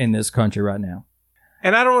happening in this country right now.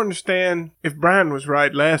 And I don't understand if Brian was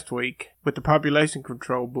right last week with the population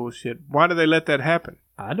control bullshit. Why do they let that happen?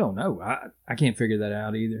 I don't know. I can't figure that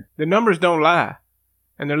out either. The numbers don't lie.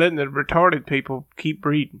 And they're letting the retarded people keep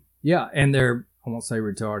breeding. Yeah, and I won't say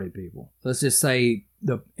retarded people. Let's just say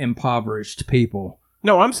the impoverished people.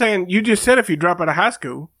 No, I'm saying you just said if you drop out of high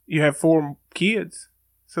school, you have 4 kids.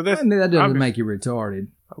 So that doesn't make you retarded.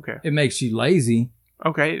 Okay. It makes you lazy.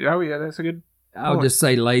 Okay. Oh, yeah, that's a good point. I'll just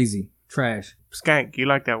say lazy. Trash. Skank. You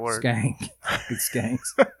like that word. Skank. It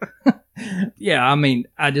skanks. Yeah, I mean,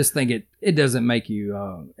 I just think it doesn't make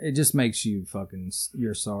you, it just makes you fucking,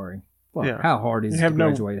 you're sorry. Fuck, yeah. How hard is it to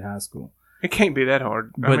graduate high school? It can't be that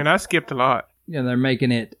hard. I mean, I skipped a lot. They're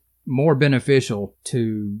making it more beneficial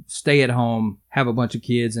to stay at home, have a bunch of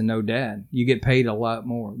kids, and no dad. You get paid a lot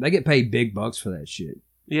more. They get paid big bucks for that shit.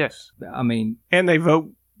 Yes. I mean... And they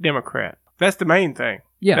vote Democrat. That's the main thing.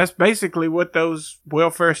 Yeah. That's basically what those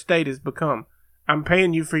welfare state has become. I'm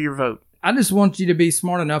paying you for your vote. I just want you to be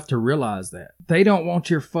smart enough to realize that. They don't want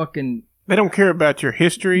your fucking... They don't care about your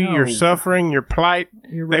history, your suffering, your plight.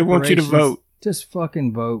 They want you to vote. Just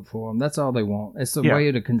fucking vote for them. That's all they want. It's a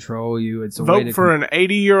way to control you. It's a vote way to for an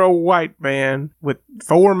 80-year-old white man with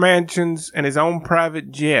 4 mansions and his own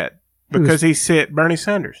private jet because he said Bernie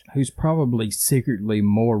Sanders. Who's probably secretly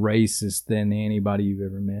more racist than anybody you've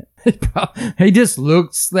ever met. He just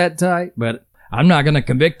looks that type, but I'm not going to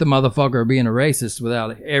convict the motherfucker of being a racist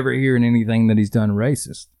without ever hearing anything that he's done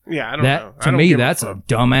racist. Yeah, I don't know. To me, that's a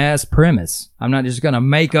dumbass premise. I'm not just going to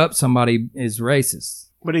make up somebody is racist.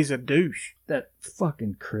 But he's a douche. That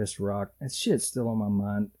fucking Chris Rock. That shit's still on my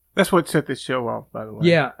mind. That's what set this show off, by the way.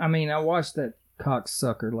 Yeah, I mean, I watched that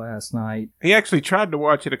cocksucker last night. He actually tried to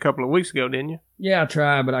watch it a couple of weeks ago, didn't you? Yeah, I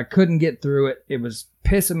tried, but I couldn't get through it. It was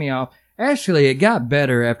pissing me off. Actually, it got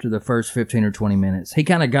better after the first 15 or 20 minutes. He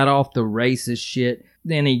kind of got off the racist shit.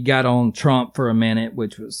 Then he got on Trump for a minute,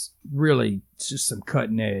 which was really just some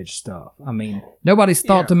cutting edge stuff. I mean, nobody's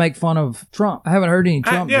thought to make fun of Trump. I haven't heard any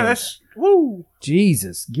Trump jokes. That's woo.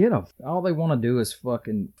 Jesus, all they want to do is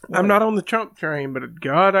fucking. I'm not on the Trump train, but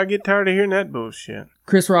God, I get tired of hearing that bullshit.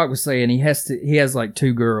 Chris Rock was saying he has like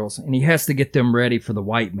 2 girls, and he has to get them ready for the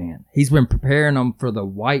white man. He's been preparing them for the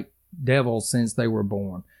white devil since they were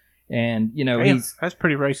born. And, you know, Damn, that's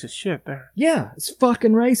pretty racist shit there. Yeah, it's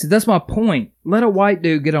fucking racist. That's my point. Let a white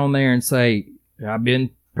dude get on there and say, I've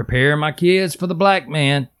been preparing my kids for the black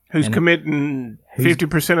man. Who's committing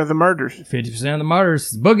 50% of the murders. 50% of the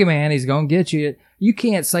murders. Boogeyman, he's going to get you. You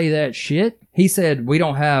can't say that shit. He said, we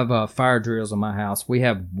don't have fire drills in my house. We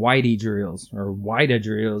have whitey drills or whita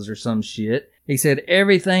drills or some shit. He said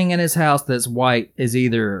everything in his house that's white is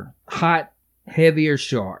either hot, heavy, or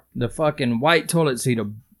sharp. The fucking white toilet seat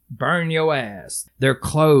will burn your ass. Their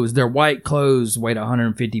white clothes weigh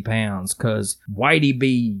 150 pounds because whitey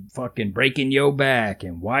be fucking breaking your back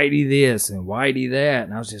and whitey this and whitey that.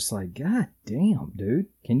 And I was just like, God damn, dude.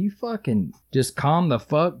 Can you fucking just calm the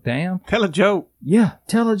fuck down? Tell a joke. Yeah,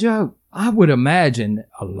 tell a joke. I would imagine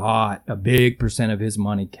a big percent of his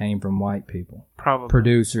money came from white people. Probably.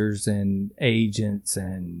 Producers and agents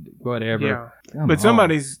and whatever. Yeah. But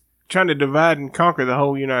somebody's trying to divide and conquer the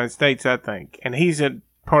whole United States, I think. And he's a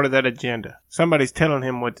part of that agenda. Somebody's telling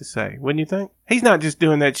him what to say, wouldn't you think? He's not just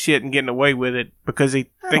doing that shit and getting away with it because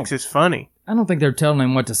he thinks it's funny. I don't think they're telling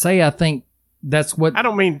him what to say. I think that's what... I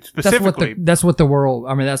don't mean specifically. That's what the world...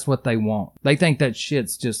 I mean, that's what they want. They think that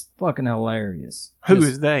shit's just fucking hilarious. Who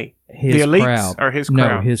is they? His the elites crowd. Or his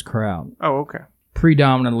crowd? No, his crowd. Oh, okay.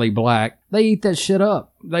 Predominantly black. They eat that shit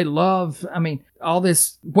up. They love... I mean, all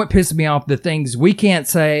this... What pisses me off, the things we can't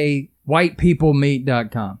say...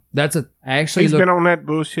 whitepeoplemeat.com. That's He's been on that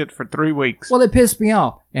bullshit for 3 weeks. Well, it pissed me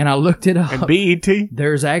off, and I looked it up. And BET?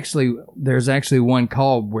 There's actually one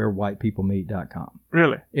called wherewhitepeoplemeat.com.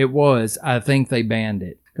 Really? It was. I think they banned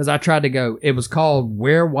it because I tried to go. It was called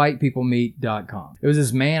wherewhitepeoplemeat.com. It was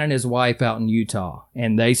this man and his wife out in Utah,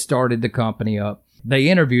 and they started the company up. They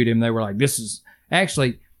interviewed him. They were like, "This is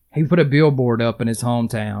actually." He put a billboard up in his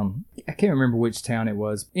hometown. I can't remember which town it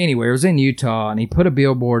was. Anyway, it was in Utah, and he put a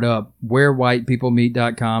billboard up,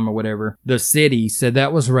 wherewhitepeoplemeat.com or whatever. The city said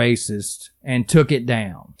that was racist and took it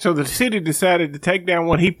down. So the city decided to take down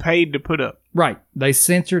what he paid to put up. Right. They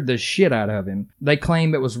censored the shit out of him. They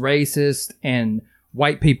claimed it was racist, and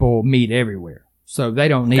white people meet everywhere. So they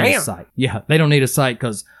don't need a site. Yeah, they don't need a site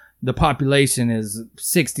because... the population is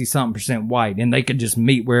 60-something% white, and they could just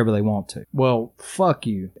meet wherever they want to. Well, fuck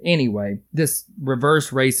you. Anyway, this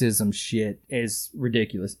reverse racism shit is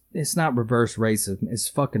ridiculous. It's not reverse racism. It's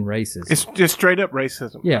fucking racism. It's just straight up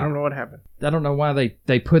racism. Yeah. I don't know what happened. I don't know why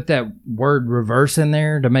they put that word reverse in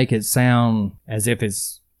there to make it sound as if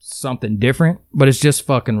it's something different, but it's just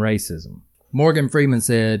fucking racism. Morgan Freeman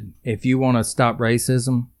said, if you want to stop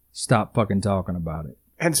racism, stop fucking talking about it.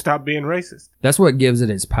 And stop being racist. That's what gives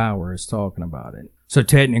it its power, is talking about it. So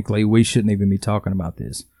technically, we shouldn't even be talking about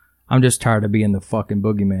this. I'm just tired of being the fucking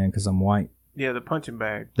boogeyman because I'm white. Yeah, the punching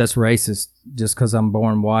bag. That's racist. Just because I'm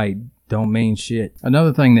born white don't mean shit.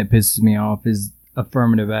 Another thing that pisses me off is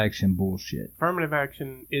affirmative action bullshit. Affirmative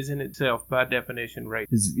action is in itself, by definition, racist.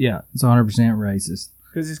 It's 100% racist.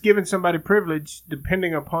 Because it's giving somebody privilege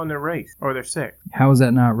depending upon their race or their sex. How is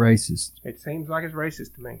that not racist? It seems like it's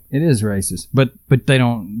racist to me. It is racist. But they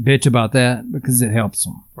don't bitch about that because it helps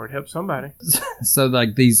them. Or it helps somebody. So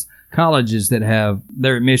like these colleges that have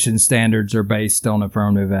their admission standards are based on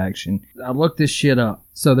affirmative action. I looked this shit up.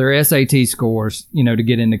 So their SAT scores, to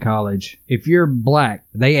get into college, if you're black,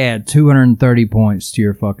 they add 230 points to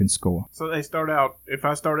your fucking score. So they start out, if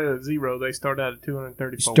I started at 0, they start out at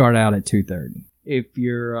 234. Start out at 230. If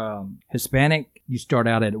you're Hispanic, you start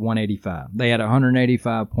out at 185. They add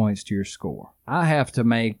 185 points to your score. I have to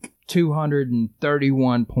make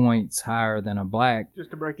 231 points higher than a black. Just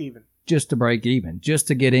to break even. Just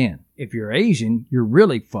to get in. If you're Asian, you're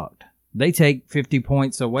really fucked. They take 50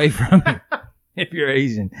 points away from you. If you're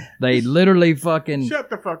Asian, they literally fucking... Shut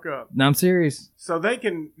the fuck up. No, I'm serious. So they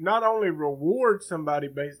can not only reward somebody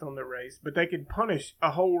based on their race, but they can punish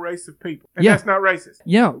a whole race of people. And that's not racist.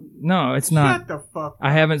 Yeah, no, it's not. Shut the fuck up.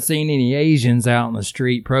 I haven't seen any Asians out in the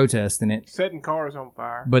street protesting it. Setting cars on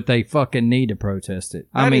fire. But they fucking need to protest it.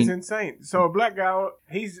 That is insane. So a black guy,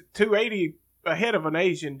 he's 280 ahead of an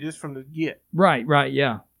Asian just from the get. Right,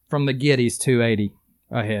 yeah. From the get, he's 280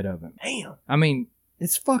 ahead of him. Damn. I mean,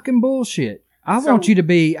 it's fucking bullshit. I want you to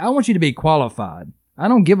be qualified. I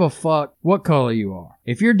don't give a fuck what color you are.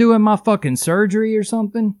 If you're doing my fucking surgery or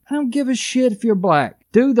something, I don't give a shit if you're black.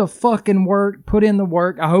 Do the fucking work. Put in the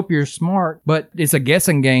work. I hope you're smart, but it's a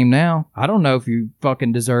guessing game now. I don't know if you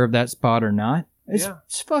fucking deserve that spot or not.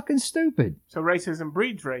 It's fucking stupid. So racism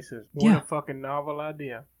breeds racism. What a fucking novel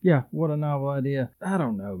idea. Yeah, what a novel idea. I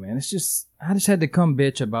don't know, man. It's just, I just had to come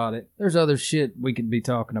bitch about it. There's other shit we could be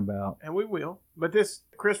talking about. And we will. But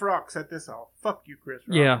Chris Rock set this off. Fuck you, Chris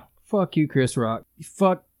Rock. Yeah, fuck you, Chris Rock.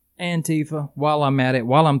 Fuck Antifa while I'm at it.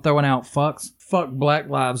 While I'm throwing out fucks. Fuck Black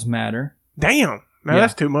Lives Matter. Damn. Now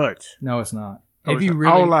that's too much. No, it's not.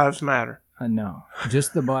 All lives matter. No,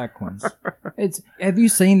 just the black ones. Have you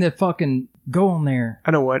seen the fucking... Go on there. I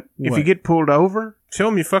know what. If you get pulled over, show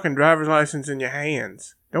them your fucking driver's license in your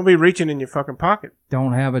hands. Don't be reaching in your fucking pocket.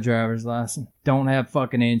 Don't have a driver's license. Don't have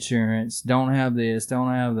fucking insurance. Don't have this.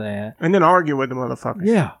 Don't have that. And then argue with the motherfuckers.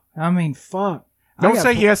 Yeah. I mean, fuck. Don't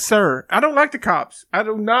say yes, sir. I don't like the cops. I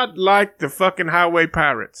do not like the fucking highway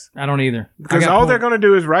pirates. I don't either. Because all they're going to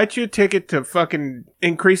do is write you a ticket to fucking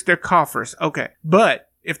increase their coffers. Okay. But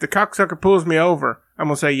if the cocksucker pulls me over, I'm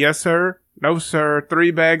going to say yes, sir. No, sir.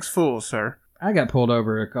 3 bags full, sir. I got pulled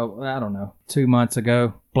over 2 months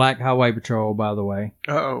ago. Black Highway Patrol, by the way.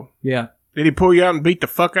 Uh-oh. Yeah. Did he pull you out and beat the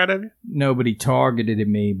fuck out of you? Nobody targeted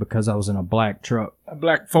me because I was in a black truck. A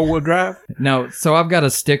black 4-wheel drive? No, so I've got a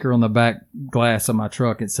sticker on the back glass of my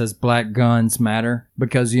truck. It says Black Guns Matter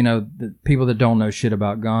because, the people that don't know shit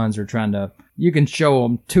about guns are trying to... You can show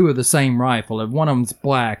them 2 of the same rifle. If one of them's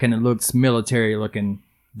black and it looks military looking...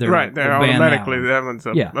 They're automatically, that one's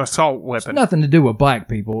an assault weapon. It's nothing to do with black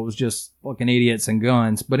people. It was just fucking idiots and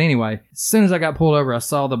guns. But anyway, as soon as I got pulled over, I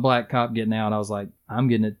saw the black cop getting out. I was like, I'm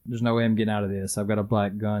getting it. There's no way I'm getting out of this. I've got a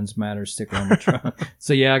Black Guns Matter sticker on the truck.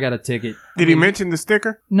 So yeah, I got a ticket. Did he mention the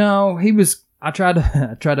sticker? No, I tried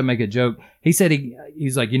to make a joke. He said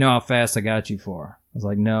he's like, how fast I got you for? I was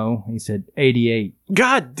like, no. He said 88.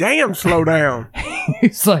 God damn, slow down.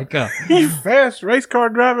 He's like, you fast race car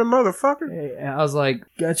driving motherfucker. I was like,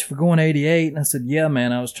 got you for going 88. And I said, yeah,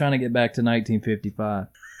 man, I was trying to get back to 1955.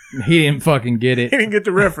 He didn't fucking get it. He didn't get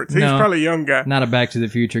the reference. He's probably a young guy. Not a Back to the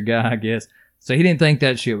Future guy, I guess. So he didn't think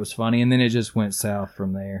that shit was funny. And then it just went south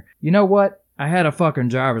from there. You know what? I had a fucking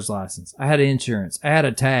driver's license. I had insurance. I had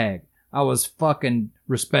a tag. I was fucking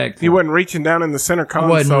respectful. You wasn't reaching down in the center console.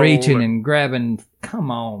 I wasn't reaching and grabbing.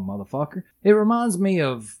 Come on, motherfucker. It reminds me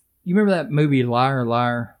of, you remember that movie Liar,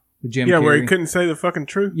 Liar with Jim Carrey? Yeah, where he couldn't say the fucking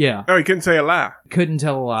truth? Yeah. Oh, he couldn't say a lie. Couldn't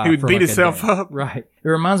tell a lie. He would beat himself up. Right. It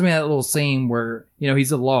reminds me of that little scene where,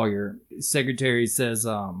 he's a lawyer. His secretary says,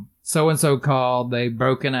 so-and-so called, they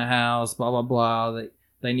broke in a house, blah, blah, blah.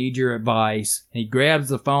 They need your advice. And he grabs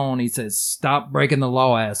the phone. He says, stop breaking the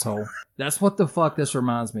law, asshole. That's what the fuck this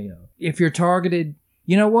reminds me of. If you're targeted,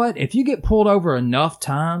 you know what? If you get pulled over enough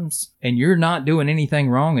times and you're not doing anything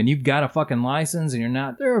wrong and you've got a fucking license and you're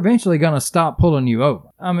not, they're eventually going to stop pulling you over.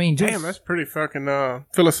 I mean, damn, that's pretty fucking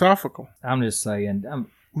philosophical. I'm just saying.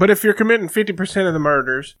 But if you're committing 50% of the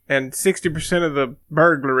murders and 60% of the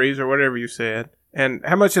burglaries or whatever you said, and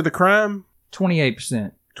how much of the crime?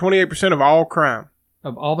 28%. 28% of all crime.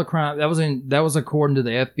 Of all the crime, that was according to the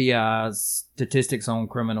FBI's statistics on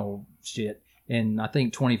criminal shit in, I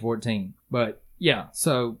think, 2014. But yeah,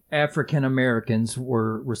 so African Americans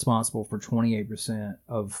were responsible for 28%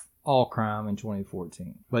 of all crime in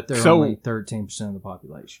 2014, but they're only 13% of the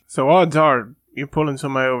population. So odds are you're pulling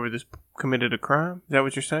somebody over that's committed a crime? Is that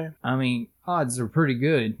what you're saying? I mean, odds are pretty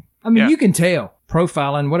good. I mean, you can tell.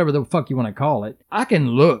 Profiling, whatever the fuck you want to call it. I can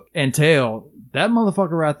look and tell that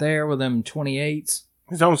motherfucker right there with them 28s.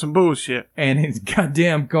 He's on some bullshit. And his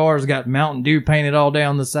goddamn car's got Mountain Dew painted all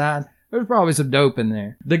down the side. There's probably some dope in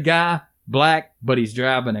there. The guy, black, but he's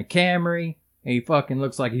driving a Camry. He fucking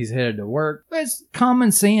looks like he's headed to work. It's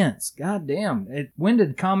common sense. Goddamn. When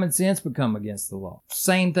did common sense become against the law?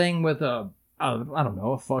 Same thing with a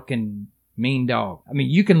fucking mean dog. I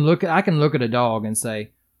mean, I can look at a dog and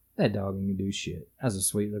say, that dog can do shit. That's a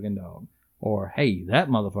sweet looking dog. Or, hey, that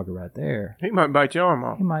motherfucker right there. He might bite your arm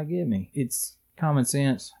off. He might get me. It's common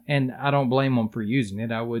sense. And I don't blame them for using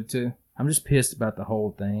it. I would too. I'm just pissed about the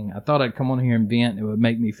whole thing. I thought I'd come on here and vent. It would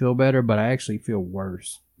make me feel better, but I actually feel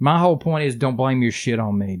worse. My whole point is don't blame your shit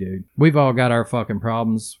on me, dude. We've all got our fucking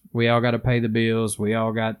problems. We all got to pay the bills. We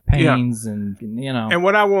all got pains and, And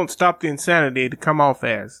what I won't stop the insanity to come off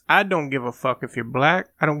as, I don't give a fuck if you're black.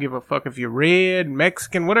 I don't give a fuck if you're red,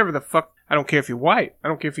 Mexican, whatever the fuck. I don't care if you're white. I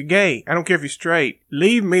don't care if you're gay. I don't care if you're straight.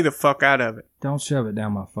 Leave me the fuck out of it. Don't shove it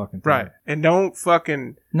down my fucking throat. Right. And don't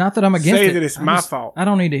fucking not that I'm against say it. That it's my fault. I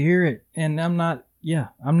don't need to hear it. And I'm not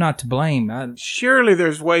to blame. Surely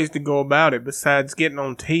there's ways to go about it besides getting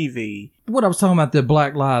on TV. What I was talking about, the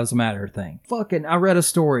Black Lives Matter thing. I read a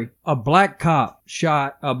story. A black cop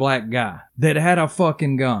shot a black guy that had a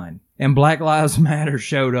fucking gun. and Black Lives Matter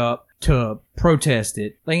showed up to protest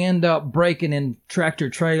it. They end up breaking in tractor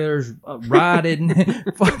trailers, riding,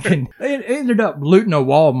 they ended up looting a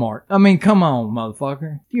Walmart. I mean, come on,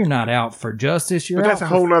 motherfucker. You're not out for justice. But that's a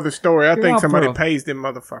whole nother story. I think somebody pays them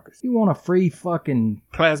motherfuckers. You want a free fucking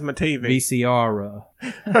plasma TV. VCR.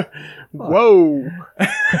 Whoa.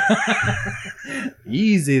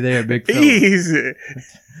 Easy there, big fella. Easy.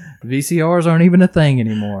 VCRs aren't even a thing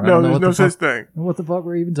anymore. No, there's no such thing. What the fuck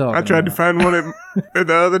were we even talking about? I tried to find one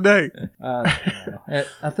the other day.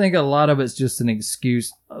 I think a lot of it's just an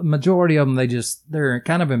excuse. A majority of them, they're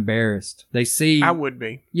kind of embarrassed. They see... I would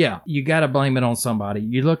be. Yeah, you got to blame it on somebody.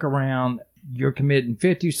 You look around, you're committing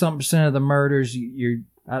 50-something% of the murders.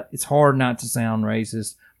 It's hard not to sound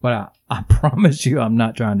racist, but I promise you I'm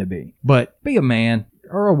not trying to be. But be a man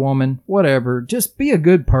or a woman, whatever. Just be a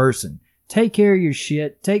good person. Take care of your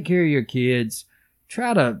shit. Take care of your kids.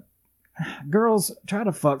 Girls, try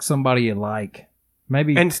to fuck somebody you like.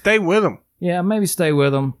 Maybe. And stay with them. Yeah, maybe stay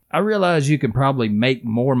with them. I realize you can probably make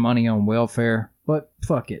more money on welfare, but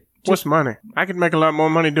fuck it. What's money? I could make a lot more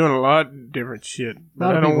money doing a lot of different shit.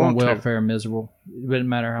 But I don't want to. Welfare are miserable. It doesn't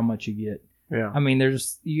matter how much you get. Yeah. I mean,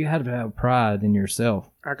 you have to have pride in yourself.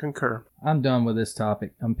 I concur. I'm done with this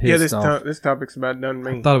topic. I'm pissed off. This topic's about done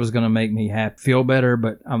me. I thought it was going to make me feel better,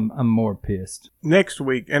 but I'm more pissed. Next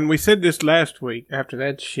week, and we said this last week after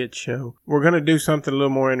that shit show, we're going to do something a little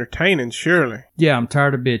more entertaining, surely. Yeah, I'm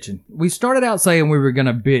tired of bitching. We started out saying we were going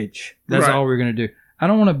to bitch. That's all we were going to do. I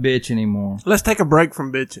don't want to bitch anymore. Let's take a break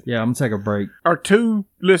from bitching. Yeah, I'm going to take a break. Our 2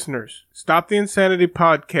 listeners,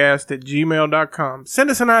 stoptheinsanitypodcast@gmail.com. Send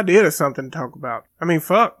us an idea to something to talk about. I mean,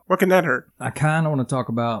 fuck. What can that hurt? I kind of want to talk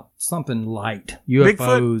about something light. UFOs.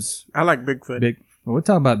 Bigfoot? I like Bigfoot. We'll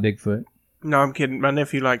talk about Bigfoot. No, I'm kidding. My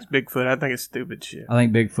nephew likes Bigfoot. I think it's stupid shit. I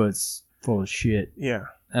think Bigfoot's full of shit. Yeah.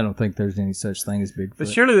 I don't think there's any such thing as Bigfoot. But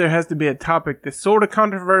surely there has to be a topic that's sort of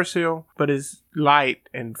controversial, but is light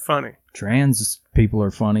and funny. Trans people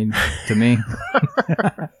are funny to me.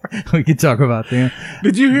 We can talk about them.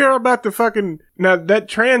 Did you hear about the fucking... Now, that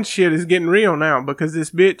trans shit is getting real now because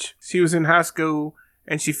this bitch, she was in high school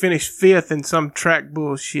and she finished 5th in some track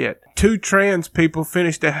bullshit. 2 trans people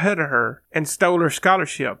finished ahead of her and stole her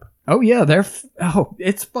scholarship. Oh, yeah,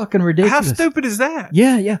 it's fucking ridiculous. How stupid is that?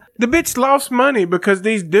 Yeah. The bitch lost money because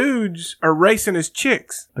these dudes are racing as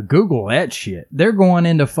chicks. Google that shit. They're going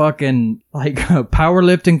into fucking,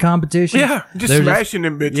 powerlifting competitions. Yeah, just smashing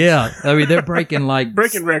them bitches. Yeah, I mean, they're breaking,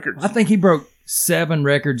 breaking records. I think he broke 7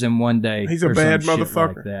 records in one day. He's a bad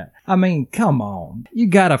motherfucker. Like that. I mean, come on. You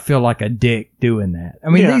gotta feel like a dick doing that.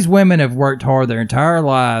 I mean, these women have worked hard their entire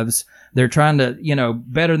lives. They're trying to,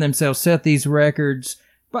 better themselves, set these records.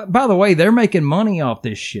 But by the way, they're making money off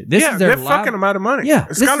this shit. They're fucking them out of money. Yeah,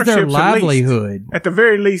 this is their livelihood. At the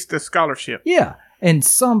very least, a scholarship. Yeah, and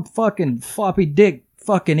some fucking floppy dick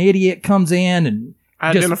fucking idiot comes in and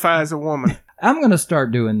identify as a woman. I'm gonna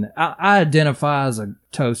start doing that. I identify as a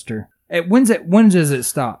toaster. When does it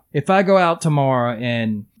stop? If I go out tomorrow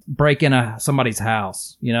and break in somebody's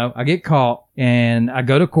house, I get caught and I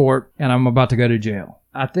go to court and I'm about to go to jail.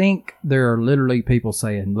 I think there are literally people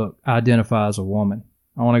saying, "Look, I identify as a woman.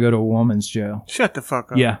 I want to go to a woman's jail." Shut the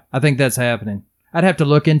fuck up. Yeah, I think that's happening. I'd have to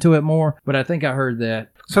look into it more, but I think I heard that.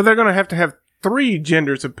 So they're going to have 3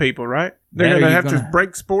 genders of people, right? They're going to have to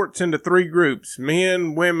break sports into 3 groups.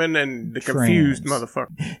 Men, women, and the confused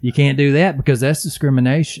motherfucker. You can't do that because that's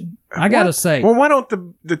discrimination. I got to say. Well, why don't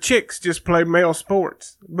the chicks just play male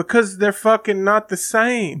sports? Because they're fucking not the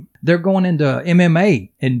same. They're going into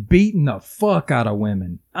MMA and beating the fuck out of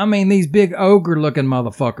women. I mean, these big ogre-looking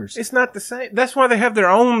motherfuckers. It's not the same. That's why they have their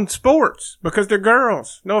own sports. Because they're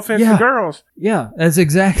girls. No offense to girls. Yeah, that's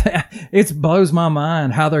exactly... It blows my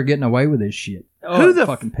mind how they're getting away with this shit. Who the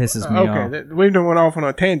fucking pisses me off. Okay, we went off on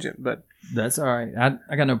a tangent, but... That's all right.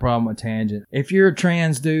 I got no problem with tangent. If you're a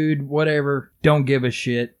trans dude, whatever, don't give a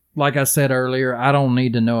shit. Like I said earlier, I don't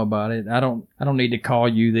need to know about it. I don't need to call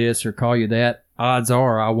you this or call you that. Odds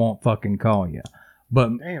are I won't fucking call you.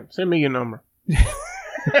 But damn, send me your number.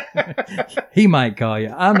 He might call you.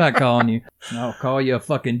 I'm not calling you. I'll call you a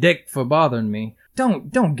fucking dick for bothering me.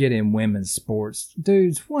 Don't get in women's sports.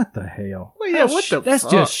 Dudes, what the hell? Well, yeah, that's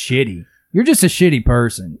just shitty. You're just a shitty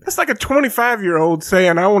person. That's like a 25-year-old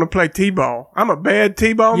saying, I want to play T-ball. I'm a bad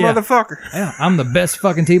T-ball motherfucker. Yeah, I'm the best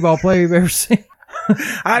fucking T-ball player you've ever seen.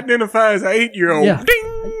 I identify as an 8-year-old. Yeah.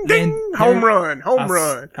 Ding, ding, home run.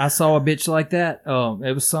 I saw a bitch like that.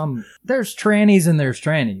 It was there's trannies and there's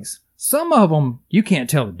trannies. Some of them, you can't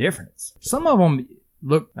tell the difference. Some of them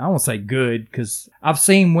look, I won't say good, because I've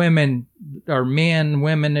seen women, or men,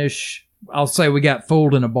 womenish, I'll say we got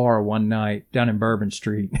fooled in a bar one night down in Bourbon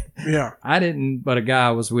Street. Yeah. I didn't, but a guy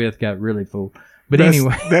I was with got really fooled. But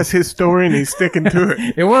anyway. That's his story and he's sticking to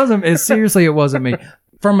it. It wasn't me.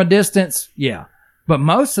 From a distance, yeah. But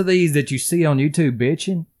most of these that you see on YouTube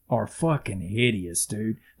bitching are fucking hideous,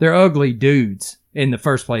 dude. They're ugly dudes in the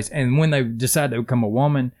first place. And when they decide to become a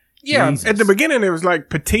woman, yeah, Jesus. At the beginning it was like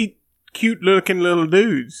petite, cute looking little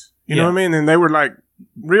dudes. You know what I mean? And they were like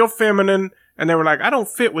real feminine. And they were like, I don't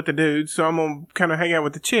fit with the dudes, so I'm going to kind of hang out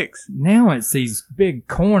with the chicks. Now it's these big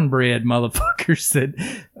cornbread motherfuckers that...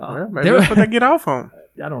 maybe that's what they get off on.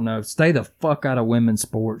 I don't know. Stay the fuck out of women's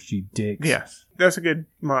sports, you dicks. Yes. That's a good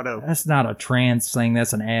motto. That's not a trans thing.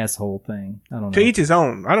 That's an asshole thing. I don't know. To each his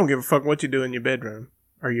own. I don't give a fuck what you do in your bedroom.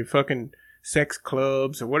 Or your fucking sex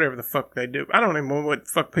clubs or whatever the fuck they do. I don't even know what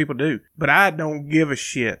the fuck people do. But I don't give a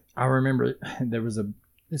shit. I remember there was a...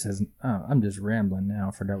 This isn't... Oh, I'm just rambling now.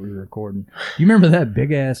 I forgot we were recording. You remember that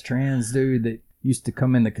big-ass trans dude that used to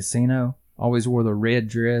come in the casino? Always wore the red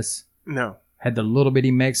dress? No. Had the little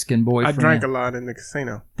bitty Mexican boyfriend. I drank a lot in the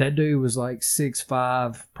casino. That dude was like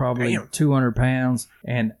 6'5", probably Damn. 200 pounds.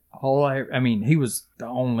 And he was the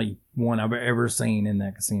only one I've ever seen in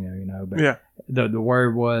that casino, you know. But yeah. The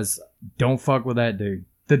word was, don't fuck with that dude.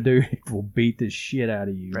 The dude will beat the shit out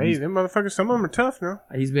of you. Hey, them motherfuckers, some of them are tough now.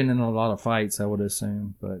 He's been in a lot of fights, I would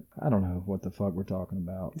assume, but I don't know what the fuck we're talking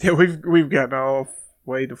about. Yeah, we've gotten off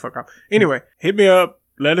way the fuck off. Anyway, hit me up.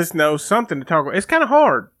 Let us know something to talk about. It's kind of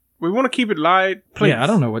hard. We want to keep it light. Please. Yeah, I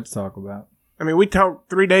don't know what to talk about. I mean, we talk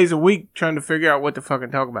 3 days a week trying to figure out what to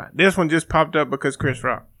fucking talk about. This one just popped up because Chris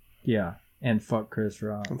Rock. Yeah. And fuck Chris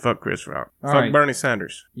Rock. And fuck Chris Rock. All fuck right. Bernie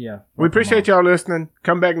Sanders. Yeah. We appreciate y'all listening.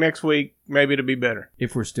 Come back next week. Maybe it'll be better.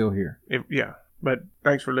 If we're still here. Yeah. But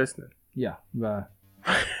thanks for listening. Yeah. Bye.